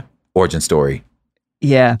 Yeah. Origin story.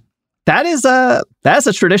 Yeah. That's a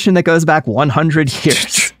tradition that goes back 100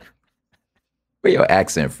 years. Where your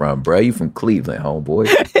accent from, bro? You from Cleveland, homeboy.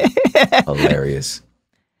 Hilarious.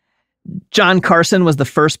 John Carson was the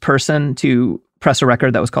first person to press a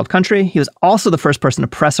record that was called Country. He was also the first person to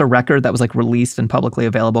press a record that was like released and publicly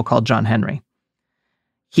available called John Henry.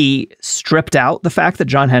 He stripped out the fact that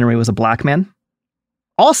John Henry was a black man.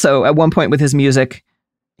 Also, at one point with his music,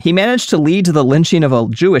 he managed to lead to the lynching of a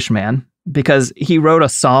Jewish man because he wrote a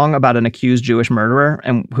song about an accused Jewish murderer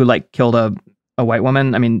and who like killed a white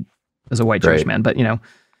woman. I mean, as a white Jewish man, but you know.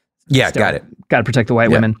 Yeah, got it. Got to protect the white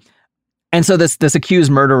women. And so this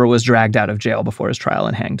accused murderer was dragged out of jail before his trial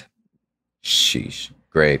and hanged. Sheesh.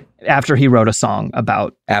 Great. After he wrote a song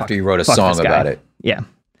about it. Yeah.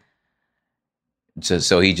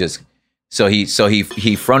 So he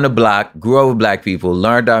from the block, grew up with black people,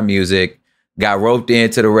 learned our music, got roped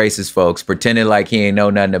into the racist folks, pretended like he ain't know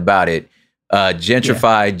nothing about it,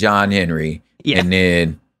 gentrified John Henry, and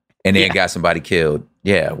then got somebody killed.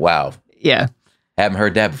 Yeah. Wow. Yeah. Haven't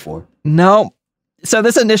heard that before. No. So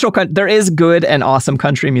this initial, there is good and awesome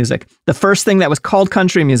country music. The first thing that was called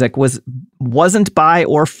country music wasn't by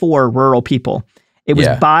or for rural people. It was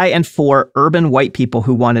by and for urban white people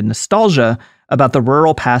who wanted nostalgia about the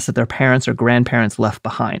rural past that their parents or grandparents left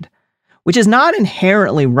behind, which is not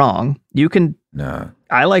inherently wrong. You can,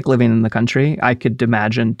 I like living in the country. I could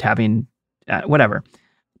imagine having whatever,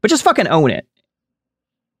 but just fucking own it.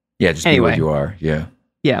 Yeah, just be what you are. Yeah.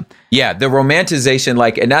 Yeah. Yeah. The romanticization,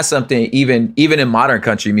 like, and that's something even in modern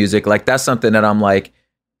country music, like that's something that I'm like,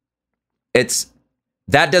 that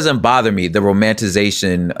doesn't bother me. The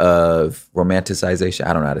romanticization.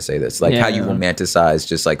 I don't know how to say this. Like how you romanticize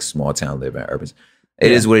just like small town living, urban.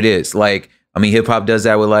 It is what it is. Like, I mean, hip hop does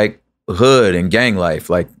that with like hood and gang life.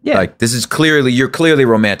 Like this is you're clearly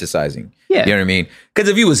romanticizing. Yeah. You know what I mean? Because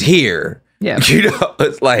if you was here, you know,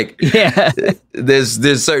 it's like,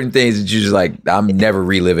 there's certain things that you're just like, I'm never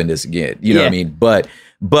reliving this again. You know what I mean? But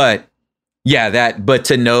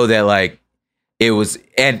to know that like it was,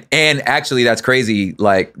 and actually that's crazy,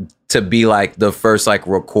 like to be like the first like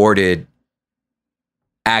recorded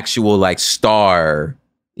actual like star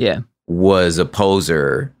was a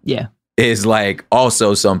poser. Yeah. Is like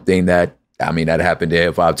also something that, I mean, that happened to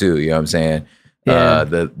hip hop too. You know what I'm saying? Yeah.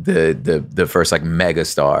 The first like mega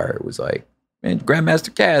star was like, man,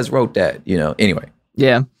 Grandmaster Caz wrote that, you know. Anyway.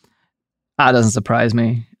 Yeah. That doesn't surprise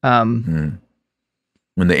me. When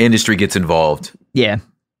the industry gets involved. Yeah.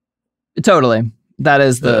 Totally. That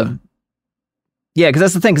is because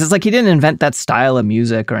that's the thing. Because it's like he didn't invent that style of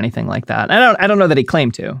music or anything like that. I don't know that he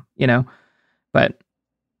claimed to, you know. But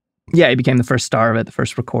yeah, he became the first star of it, the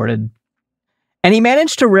first recorded. And he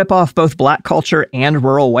managed to rip off both black culture and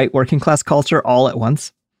rural white working class culture all at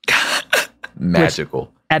once.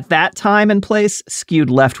 Magical. At that time and place, skewed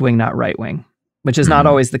left-wing, not right-wing, which is not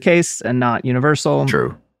always the case and not universal.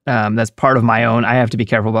 True. That's part of my own. I have to be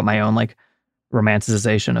careful about my own like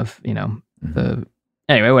romanticization of, you know,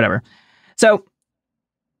 anyway, whatever. So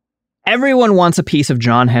everyone wants a piece of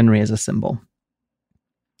John Henry as a symbol,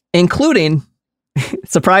 including,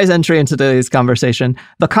 surprise entry into today's conversation,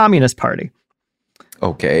 the Communist Party.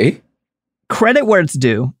 Okay. Credit where it's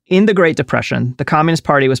due. In the Great Depression, the Communist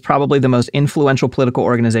Party was probably the most influential political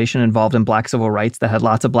organization involved in black civil rights that had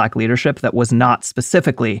lots of black leadership that was not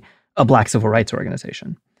specifically a black civil rights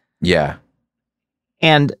organization. Yeah.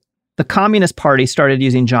 And the Communist Party started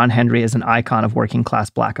using John Henry as an icon of working class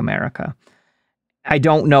black America. I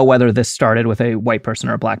don't know whether this started with a white person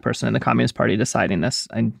or a black person in the Communist Party deciding this.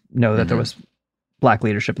 I know that there was black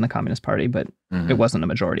leadership in the Communist Party, but it wasn't a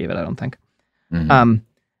majority of it, I don't think.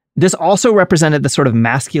 This also represented the sort of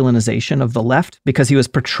masculinization of the left because he was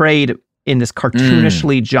portrayed in this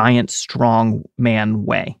cartoonishly giant, strong man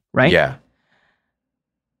way, right? Yeah.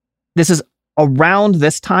 This is around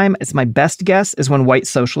this time, it's my best guess, is when white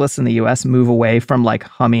socialists in the US move away from like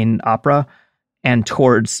humming opera and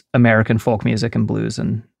towards American folk music and blues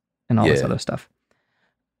and all this other stuff.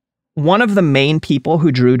 One of the main people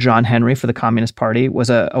who drew John Henry for the Communist Party was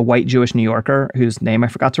a white Jewish New Yorker whose name I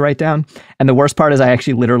forgot to write down. And the worst part is I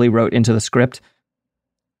actually literally wrote into the script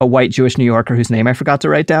a white Jewish New Yorker whose name I forgot to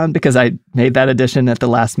write down because I made that addition at the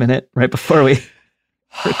last minute right before we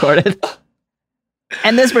recorded.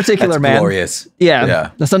 And this particular man, glorious.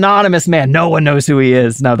 Yeah, this anonymous man, no one knows who he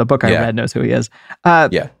is. Now the book I read knows who he is.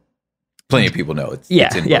 Plenty of people know. It's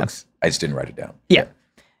in books. I just didn't write it down. Yeah.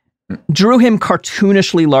 Drew him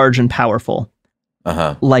cartoonishly large and powerful,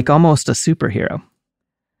 like almost a superhero.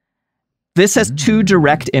 This has two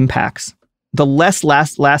direct impacts. The less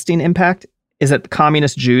lasting impact is that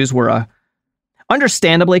communist Jews were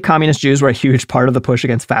understandably, communist Jews were a huge part of the push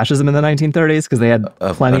against fascism in the 1930s because they had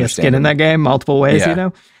plenty of skin in that game, multiple ways, you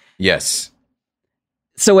know? Yes.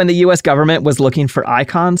 So when the U.S. government was looking for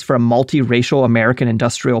icons for a multiracial American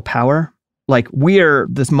industrial power, like we're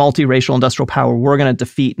this multiracial industrial power, we're going to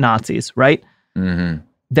defeat Nazis, right? Mm-hmm.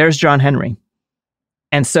 There's John Henry.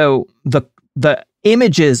 And so the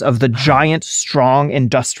images of the giant, strong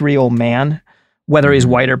industrial man, whether he's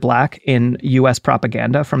white or black in U.S.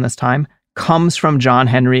 propaganda from this time, comes from John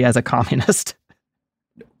Henry as a communist.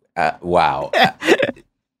 Wow.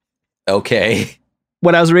 Okay.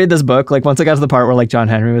 When I was reading this book, like once I got to the part where like John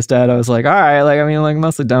Henry was dead, I was like, all right, like, I mean, like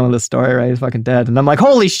mostly done with this story, right? He's fucking dead. And I'm like,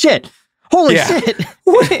 holy shit. Shit.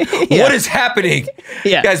 What is happening?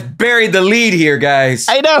 Yeah. You guys buried the lead here, guys.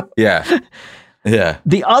 I know. Yeah. Yeah.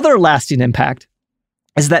 The other lasting impact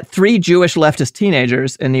is that 3 Jewish leftist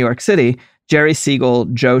teenagers in New York City, Jerry Siegel,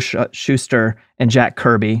 Joe Shuster, and Jack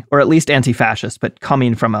Kirby, or at least anti-fascist, but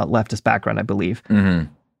coming from a leftist background, I believe. Mm-hmm.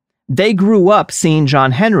 They grew up seeing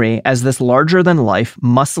John Henry as this larger-than-life,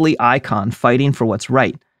 muscly icon fighting for what's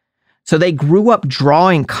right. So they grew up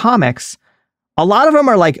drawing comics. A lot of them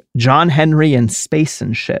are like John Henry in space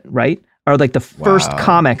and shit, right? Are like the first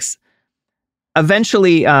comics.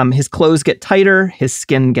 Eventually, his clothes get tighter, his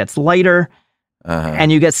skin gets lighter, and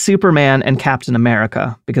you get Superman and Captain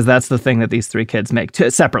America, because that's the thing that these 3 kids make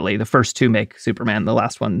separately. The first 2 make Superman. The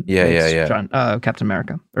last one makes Captain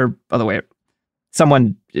America. Or other way.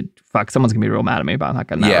 Someone's going to be real mad at me about not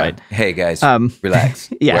getting that right. Hey, guys, relax.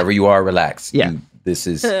 Wherever you are, relax. Yeah. This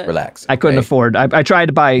is relax. I couldn't afford. I tried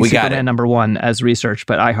to buy Superman #1 as research,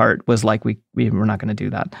 but iHeart was like, we were not going to do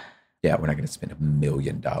that. Yeah, we're not going to spend $1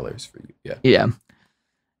 million for you. Yeah. Yeah.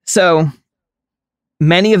 So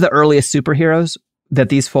many of the earliest superheroes that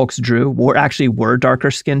these folks drew were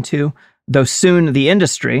darker skinned too, though soon the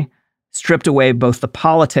industry stripped away both the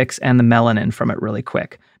politics and the melanin from it really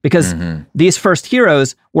quick. Because these first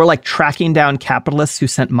heroes were like tracking down capitalists who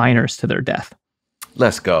sent miners to their death.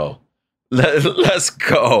 Let's go. Let's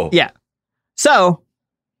go. Yeah. So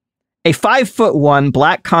a 5'1"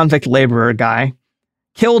 black convict laborer guy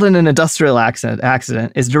killed in an industrial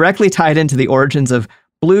accident is directly tied into the origins of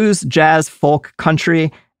blues, jazz, folk,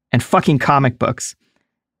 country, and fucking comic books,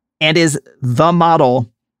 and is the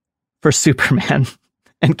model for Superman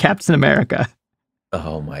and Captain America.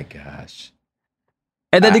 Oh my gosh.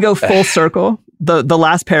 And then to go full circle, the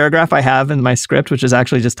last paragraph I have in my script, which is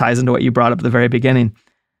actually just ties into what you brought up at the very beginning.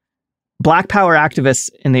 Black power activists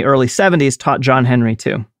in the early 70s taught John Henry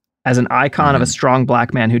too, as an icon of a strong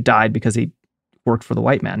black man who died because he worked for the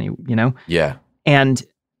white man, you know? Yeah. And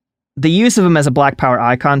the use of him as a black power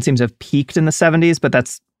icon seems to have peaked in the 70s, but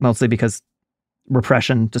that's mostly because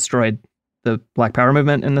repression destroyed the black power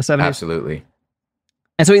movement in the 70s. Absolutely.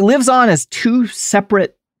 And so he lives on as 2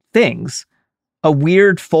 separate things. A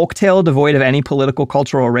weird folktale devoid of any political,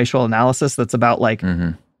 cultural, or racial analysis that's about like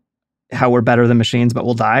how we're better than machines, but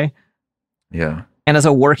we'll die. Yeah. And as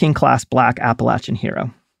a working class black Appalachian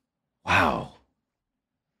hero. Wow.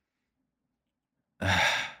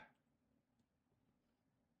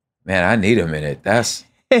 Man, I need a minute. That's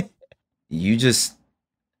you just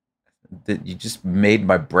made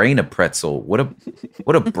my brain a pretzel. What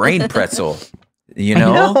a brain pretzel. You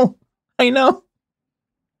know? I know.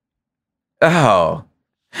 Oh,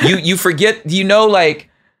 you forget, you know, like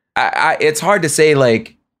it's hard to say,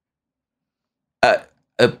 like,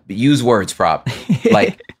 use words, Prop.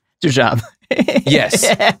 Like, it's your job. Yes.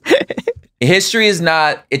 History is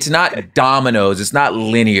it's not dominoes. It's not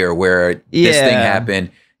linear where this thing happened.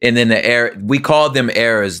 And then we call them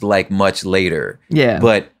eras like much later. Yeah.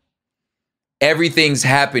 But everything's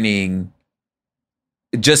happening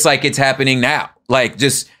just like it's happening now. Like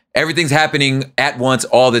just everything's happening at once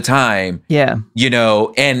all the time. Yeah. You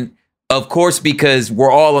know, and of course, because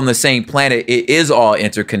we're all on the same planet, it is all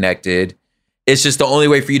interconnected. It's just the only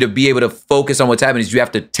way for you to be able to focus on what's happening is you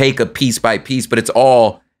have to take a piece by piece, but it's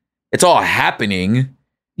all happening.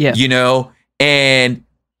 Yeah. You know?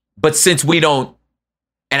 But since we don't,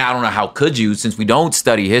 and I don't know how could you, since we don't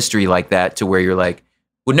study history like that to where you're like,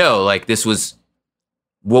 well, no, like this was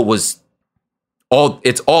what was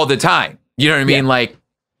it's all the time. You know what I mean? Like,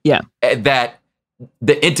 that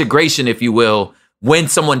the integration, if you will, when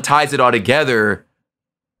someone ties it all together,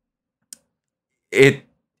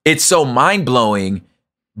 it's so mind blowing,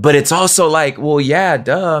 but it's also like, well, yeah,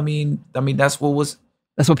 duh. I mean, that's what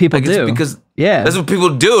people do. Because that's what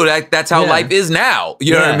people do. That's how life is now.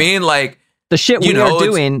 You know what I mean? Like the shit we are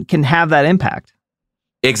doing can have that impact.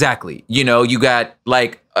 Exactly. You know, you got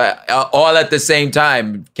like all at the same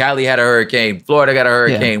time. Cali had a hurricane. Florida got a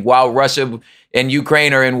hurricane. While Russia and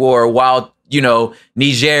Ukraine are in war. While, you know,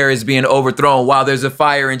 Niger is being overthrown. While there's a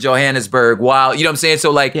fire in Johannesburg. While, you know what I'm saying?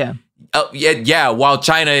 So like, while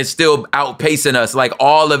China is still outpacing us, like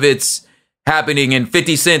all of it's happening, and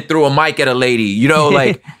 50 Cent threw a mic at a lady. You know,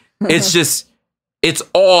 like it's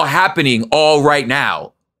all happening all right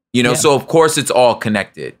now. You know, so of course it's all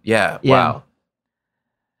connected. Yeah. Wow.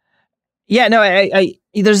 Yeah, no, I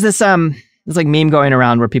there's this there's like meme going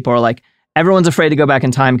around where people are like, everyone's afraid to go back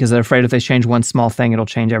in time because they're afraid if they change one small thing, it'll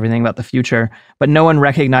change everything about the future. But no one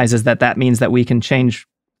recognizes that means that we can change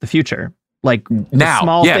the future. Like now, the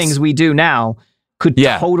small things we do now could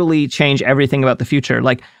totally change everything about the future.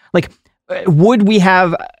 Like would we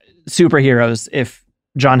have superheroes if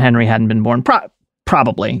John Henry hadn't been born?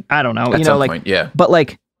 Probably. I don't know. At some point,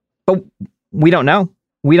 But we don't know.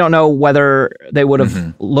 We don't know whether they would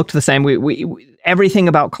have looked the same. We everything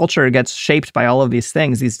about culture gets shaped by all of these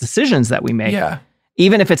things, these decisions that we make. Yeah.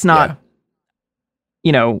 Even if it's not,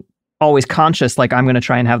 you know, always conscious, like I'm going to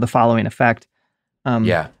try and have the following effect.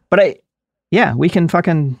 But we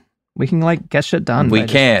can like get shit done. We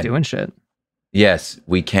can. Doing shit. Yes,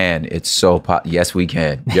 we can. It's so yes, we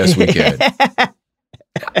can. Yes, we can.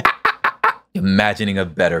 Imagining a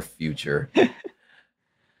better future.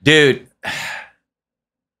 Dude.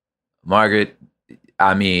 Margaret,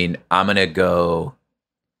 I mean, I'm going to go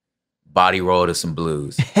body roll to some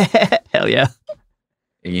blues. Hell yeah.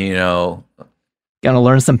 You know. Gonna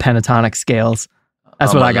learn some pentatonic scales.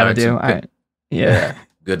 That's what I got to do. Yeah.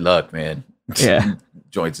 Good luck, man. Yeah.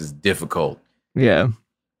 Joints is difficult. Yeah.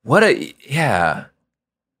 Yeah.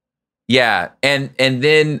 And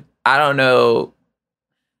then, I don't know.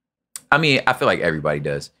 I mean, I feel like everybody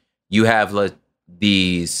does. You have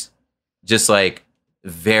these just like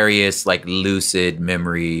various like lucid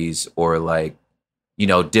memories or like, you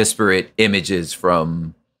know, disparate images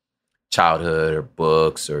from childhood or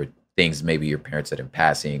books or things maybe your parents said in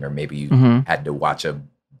passing, or maybe you had to watch a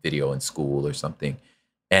video in school or something.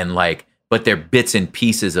 And like, but they're bits and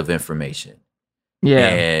pieces of information.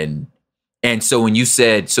 Yeah. And so when you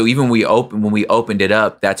said, so even when we opened it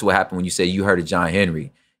up, that's what happened when you said you heard of John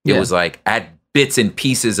Henry. It was like at bits and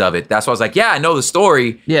pieces of it. That's why I was like, yeah, I know the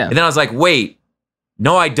story. Yeah. And then I was like, wait,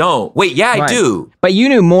 no, I don't. Wait, yeah, I do. But you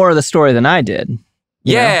knew more of the story than I did.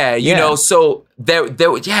 You know, so there,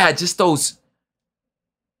 just those.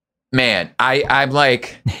 Man, I'm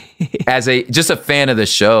like, as just a fan of the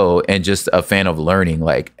show and just a fan of learning,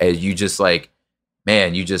 like, as you just like,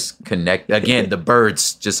 man, you just connect again. The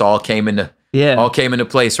birds just all came into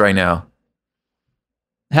place right now.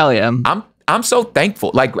 Hell yeah. I'm so thankful.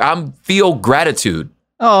 Like feel gratitude.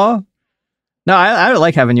 Oh. No, I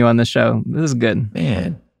like having you on this show. This is good.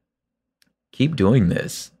 Man, keep doing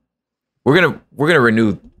this. We're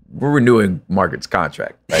renewing Margaret's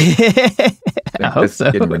contract. Right? I hope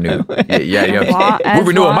so. Getting renewed. We're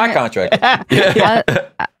renewing my contract.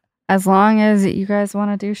 As long as you guys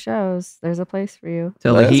want to do shows, there's a place for you.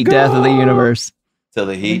 Till the heat death of the universe. Till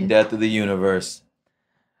the heat death of the universe.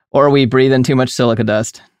 Or we breathe in too much silica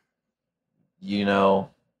dust. You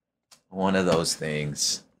know, one of those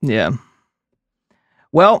things. Yeah.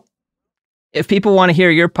 Well, if people want to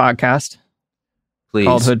hear your podcast, please,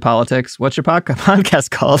 called Hood Politics, what's your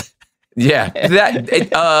podcast called? Yeah,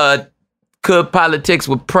 Hood Politics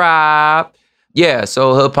with Prop. Yeah,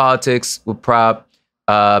 so Hood Politics with Prop.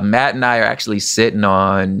 Matt and I are actually sitting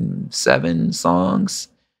on 7 songs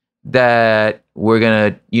that we're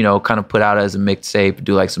gonna, you know, kind of put out as a mixtape,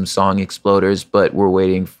 do like some song exploders, but we're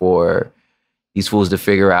waiting for these fools to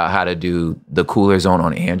figure out how to do the Cooler Zone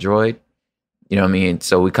on Android. You know what I mean?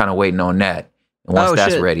 So we're kind of waiting on that. And once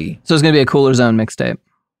that's ready. So it's going to be a Cooler Zone mixtape.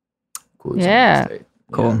 Cool. Mixtape.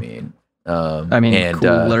 Cool. You know what I mean?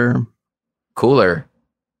 Cooler.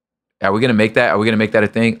 Are we going to make that? Are we going to make that a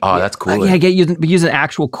thing? Oh, that's cooler. Use an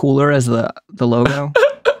actual cooler as the logo.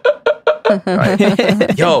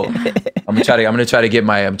 Right. Yo, I'm I'm gonna try to get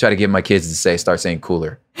my kids to start saying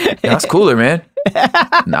cooler. Yeah, that's cooler, man.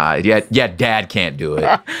 Nah, dad can't do it.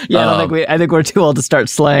 Yeah, I think we're too old to start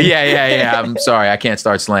slang. Yeah. I'm sorry, I can't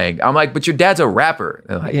start slang. I'm like, but your dad's a rapper.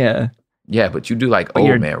 They're like, yeah, but you do like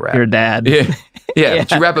old man rap. Your dad. Yeah,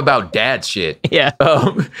 but you rap about dad shit. Yeah.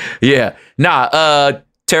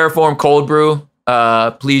 Terraform Cold Brew.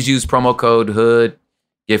 Please use promo code HOOD.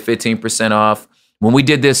 Get 15% off. When we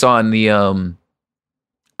did this on the,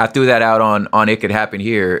 I threw that out on It Could Happen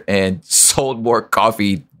Here and sold more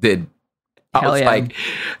coffee than. I was like,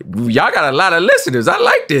 y'all got a lot of listeners. I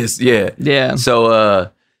like this. Yeah.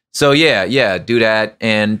 So do that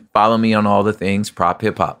and follow me on all the things Prop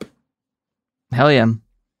Hip Hop. Hell yeah.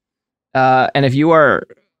 And if you are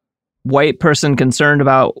white person concerned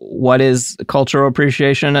about what is cultural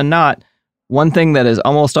appreciation and not, one thing that is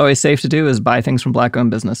almost always safe to do is buy things from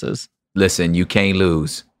Black-owned businesses. Listen, you can't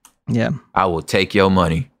lose. Yeah. I will take your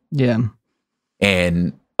money. Yeah.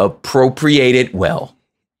 And appropriate it well.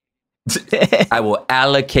 I will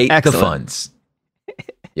allocate the funds.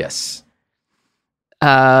 Yes.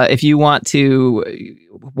 If you want to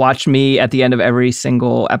watch me at the end of every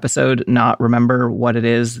single episode not remember what it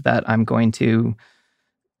is that I'm going to...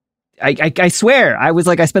 I swear,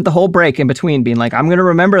 I spent the whole break in between being like, I'm going to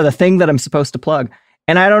remember the thing that I'm supposed to plug.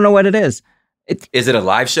 And I don't know what it is. Is it a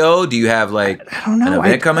live show? Do you have I don't know. An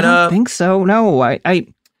event coming up? I don't think so. No,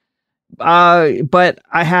 but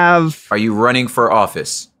I have... Are you running for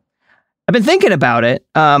office? I've been thinking about it,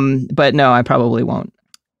 but no, I probably won't.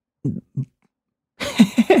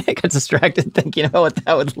 I got distracted thinking about what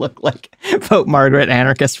that would look like. Vote Margaret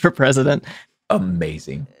Anarchist for president.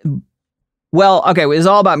 Amazing. Well, okay, it's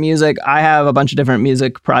all about music. I have a bunch of different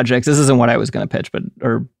music projects. This isn't what I was going to pitch,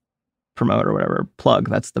 or promote or whatever. Plug,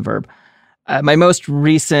 that's the verb. My most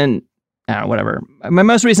recent, My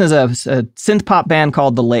most recent is a synth pop band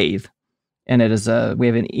called The Lathe. And it is we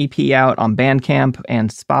have an EP out on Bandcamp and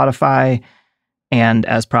Spotify. And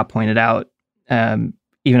as Prop pointed out, even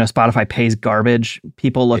though Spotify pays garbage,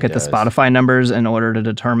 people look at the Spotify numbers in order to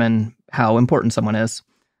determine how important someone is.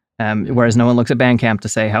 Whereas no one looks at Bandcamp to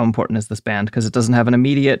say how important is this band because it doesn't have an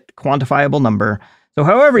immediate quantifiable number. So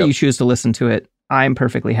however you choose to listen to it, I'm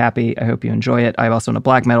perfectly happy. I hope you enjoy it. I'm also in a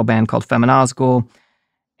black metal band called Feminazgul.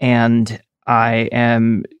 And I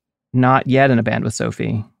am not yet in a band with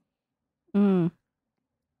Sophie.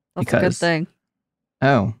 That's a good thing.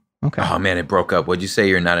 Oh, okay. Oh, man, it broke up. What'd you say?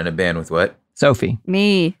 You're not in a band with what? Sophie.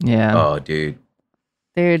 Me. Yeah. Oh, dude.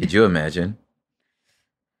 Could you imagine?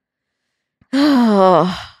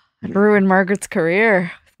 Oh, I'd ruin Margaret's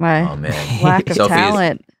career with my lack of Sophie,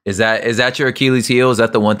 talent. Is that your Achilles heel? Is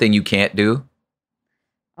that the one thing you can't do?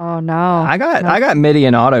 Oh, no. I got MIDI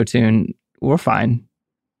and auto-tune. We're fine.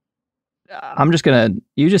 I'm just going to...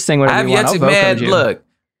 You just sing whatever you want. Look.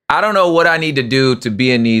 I don't know what I need to do to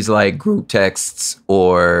be in these like group texts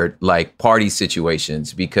or like party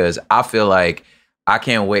situations because I feel like I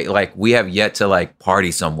can't wait. Like we have yet to like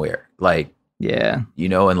party somewhere. Like, yeah,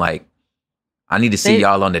 and like I need to see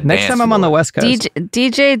y'all on the next time I'm floor. on the West Coast.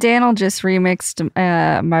 DJ Daniel just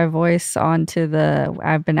remixed my voice onto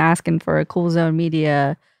I've been asking for a Cool Zone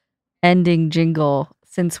Media ending jingle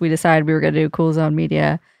since we decided we were going to do Cool Zone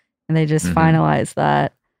Media, and they just finalized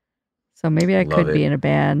that. So maybe I could be in a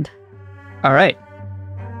band. All right.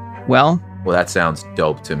 Well, that sounds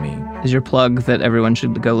dope to me. Is your plug that everyone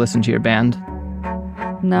should go listen to your band?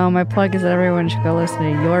 No, my plug is that everyone should go listen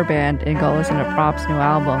to your band and go listen to Prop's new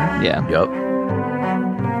album. Yeah. Yep.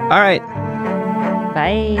 All right.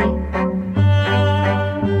 Bye.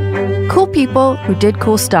 Cool People Who Did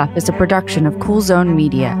Cool Stuff is a production of Cool Zone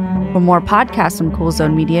Media. For more podcasts from Cool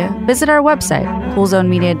Zone Media, visit our website,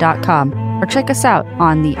 coolzonemedia.com. Or check us out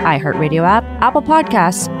on the iHeartRadio app, Apple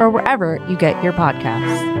Podcasts, or wherever you get your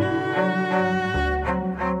podcasts.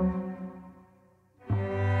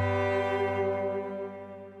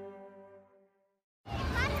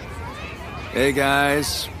 Hey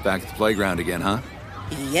guys, back at the playground again, huh?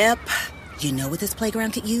 Yep. You know what this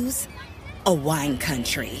playground could use? A wine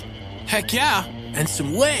country. Heck yeah, and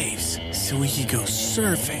some waves so we could go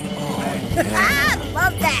surfing. Oh, yeah.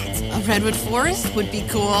 Love that. A redwood forest would be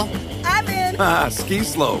cool. I'm in. Ski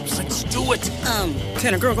slopes. Let's do it.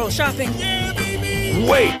 Can a girl go shopping? Yeah, baby.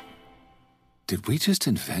 Wait. Did we just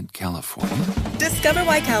invent California? Discover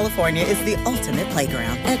why California is the ultimate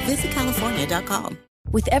playground at visitcalifornia.com.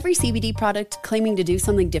 With every CBD product claiming to do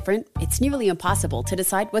something different, it's nearly impossible to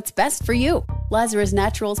decide what's best for you. Lazarus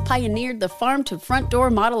Naturals pioneered the farm-to-front-door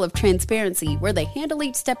model of transparency where they handle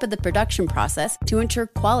each step of the production process to ensure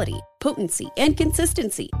quality, potency, and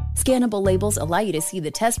consistency. Scannable labels allow you to see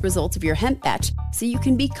the test results of your hemp batch so you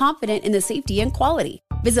can be confident in the safety and quality.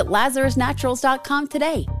 Visit LazarusNaturals.com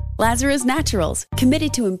today. Lazarus Naturals,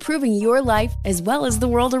 committed to improving your life as well as the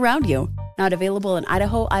world around you. Not available in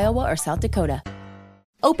Idaho, Iowa, or South Dakota.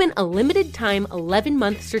 Open a limited-time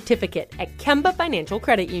 11-month certificate at Kemba Financial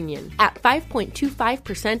Credit Union. At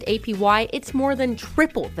 5.25% APY, it's more than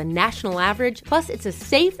triple the national average, plus it's a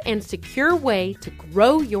safe and secure way to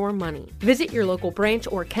grow your money. Visit your local branch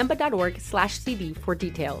or kemba.org/cb for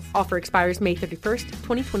details. Offer expires May 31st,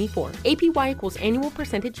 2024. APY equals annual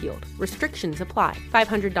percentage yield. Restrictions apply.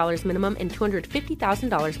 $500 minimum and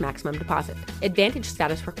 $250,000 maximum deposit. Advantage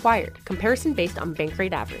status required. Comparison based on bank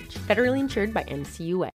rate average. Federally insured by NCUA.